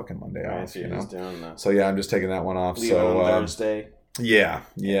give me that fucking Monday off. Just doing that. So I'm just taking that one off. Leave on Thursday. Yeah,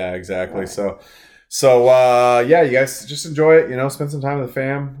 exactly. Right. So you guys just enjoy it. Spend some time with the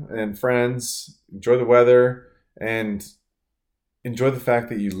fam and friends. Enjoy the weather and enjoy the fact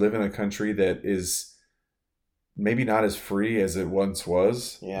that you live in a country that is maybe not as free as it once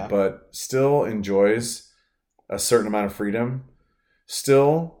was, but still enjoys a certain amount of freedom.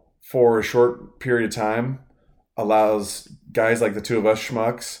 Still, for a short period of time, allows guys like the two of us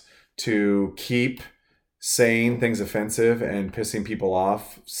schmucks to keep saying things offensive and pissing people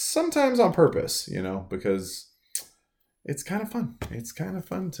off, sometimes on purpose, because it's kind of fun. It's kind of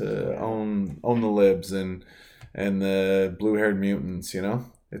fun to own the libs and the blue-haired mutants,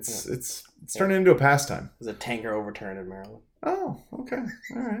 It's turning into a pastime. There's a tanker overturned in Maryland. Oh, okay.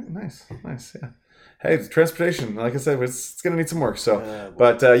 All right. Nice, yeah. Hey, transportation, like I said, it's going to need some work. So,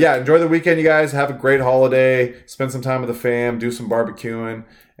 enjoy the weekend, you guys. Have a great holiday. Spend some time with the fam. Do some barbecuing.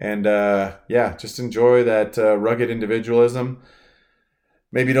 And, just enjoy that rugged individualism.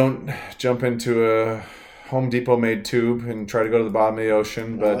 Maybe don't jump into a Home Depot made tube and try to go to the bottom of the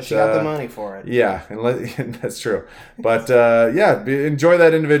ocean, but you got the money for it. Yeah, that's true. But enjoy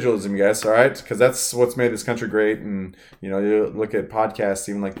that individualism, you guys. All right, because that's what's made this country great. And you look at podcasts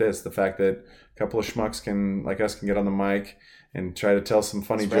even like this, the fact that a couple of schmucks like us can get on the mic and try to tell some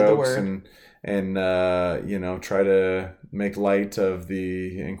funny jokes and try to make light of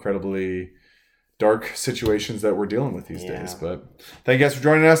the incredibly dark situations that we're dealing with these days. But thank you guys for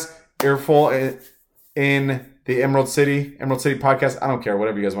joining us. Earful in the Emerald City Podcast. I don't care,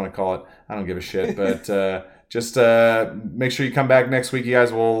 whatever you guys want to call it. I don't give a shit. But just make sure you come back next week, you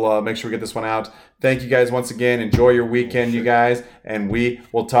guys. We'll make sure we get this one out. Thank you guys once again. Enjoy your weekend, you guys. And we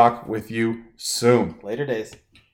will talk with you soon. Later days.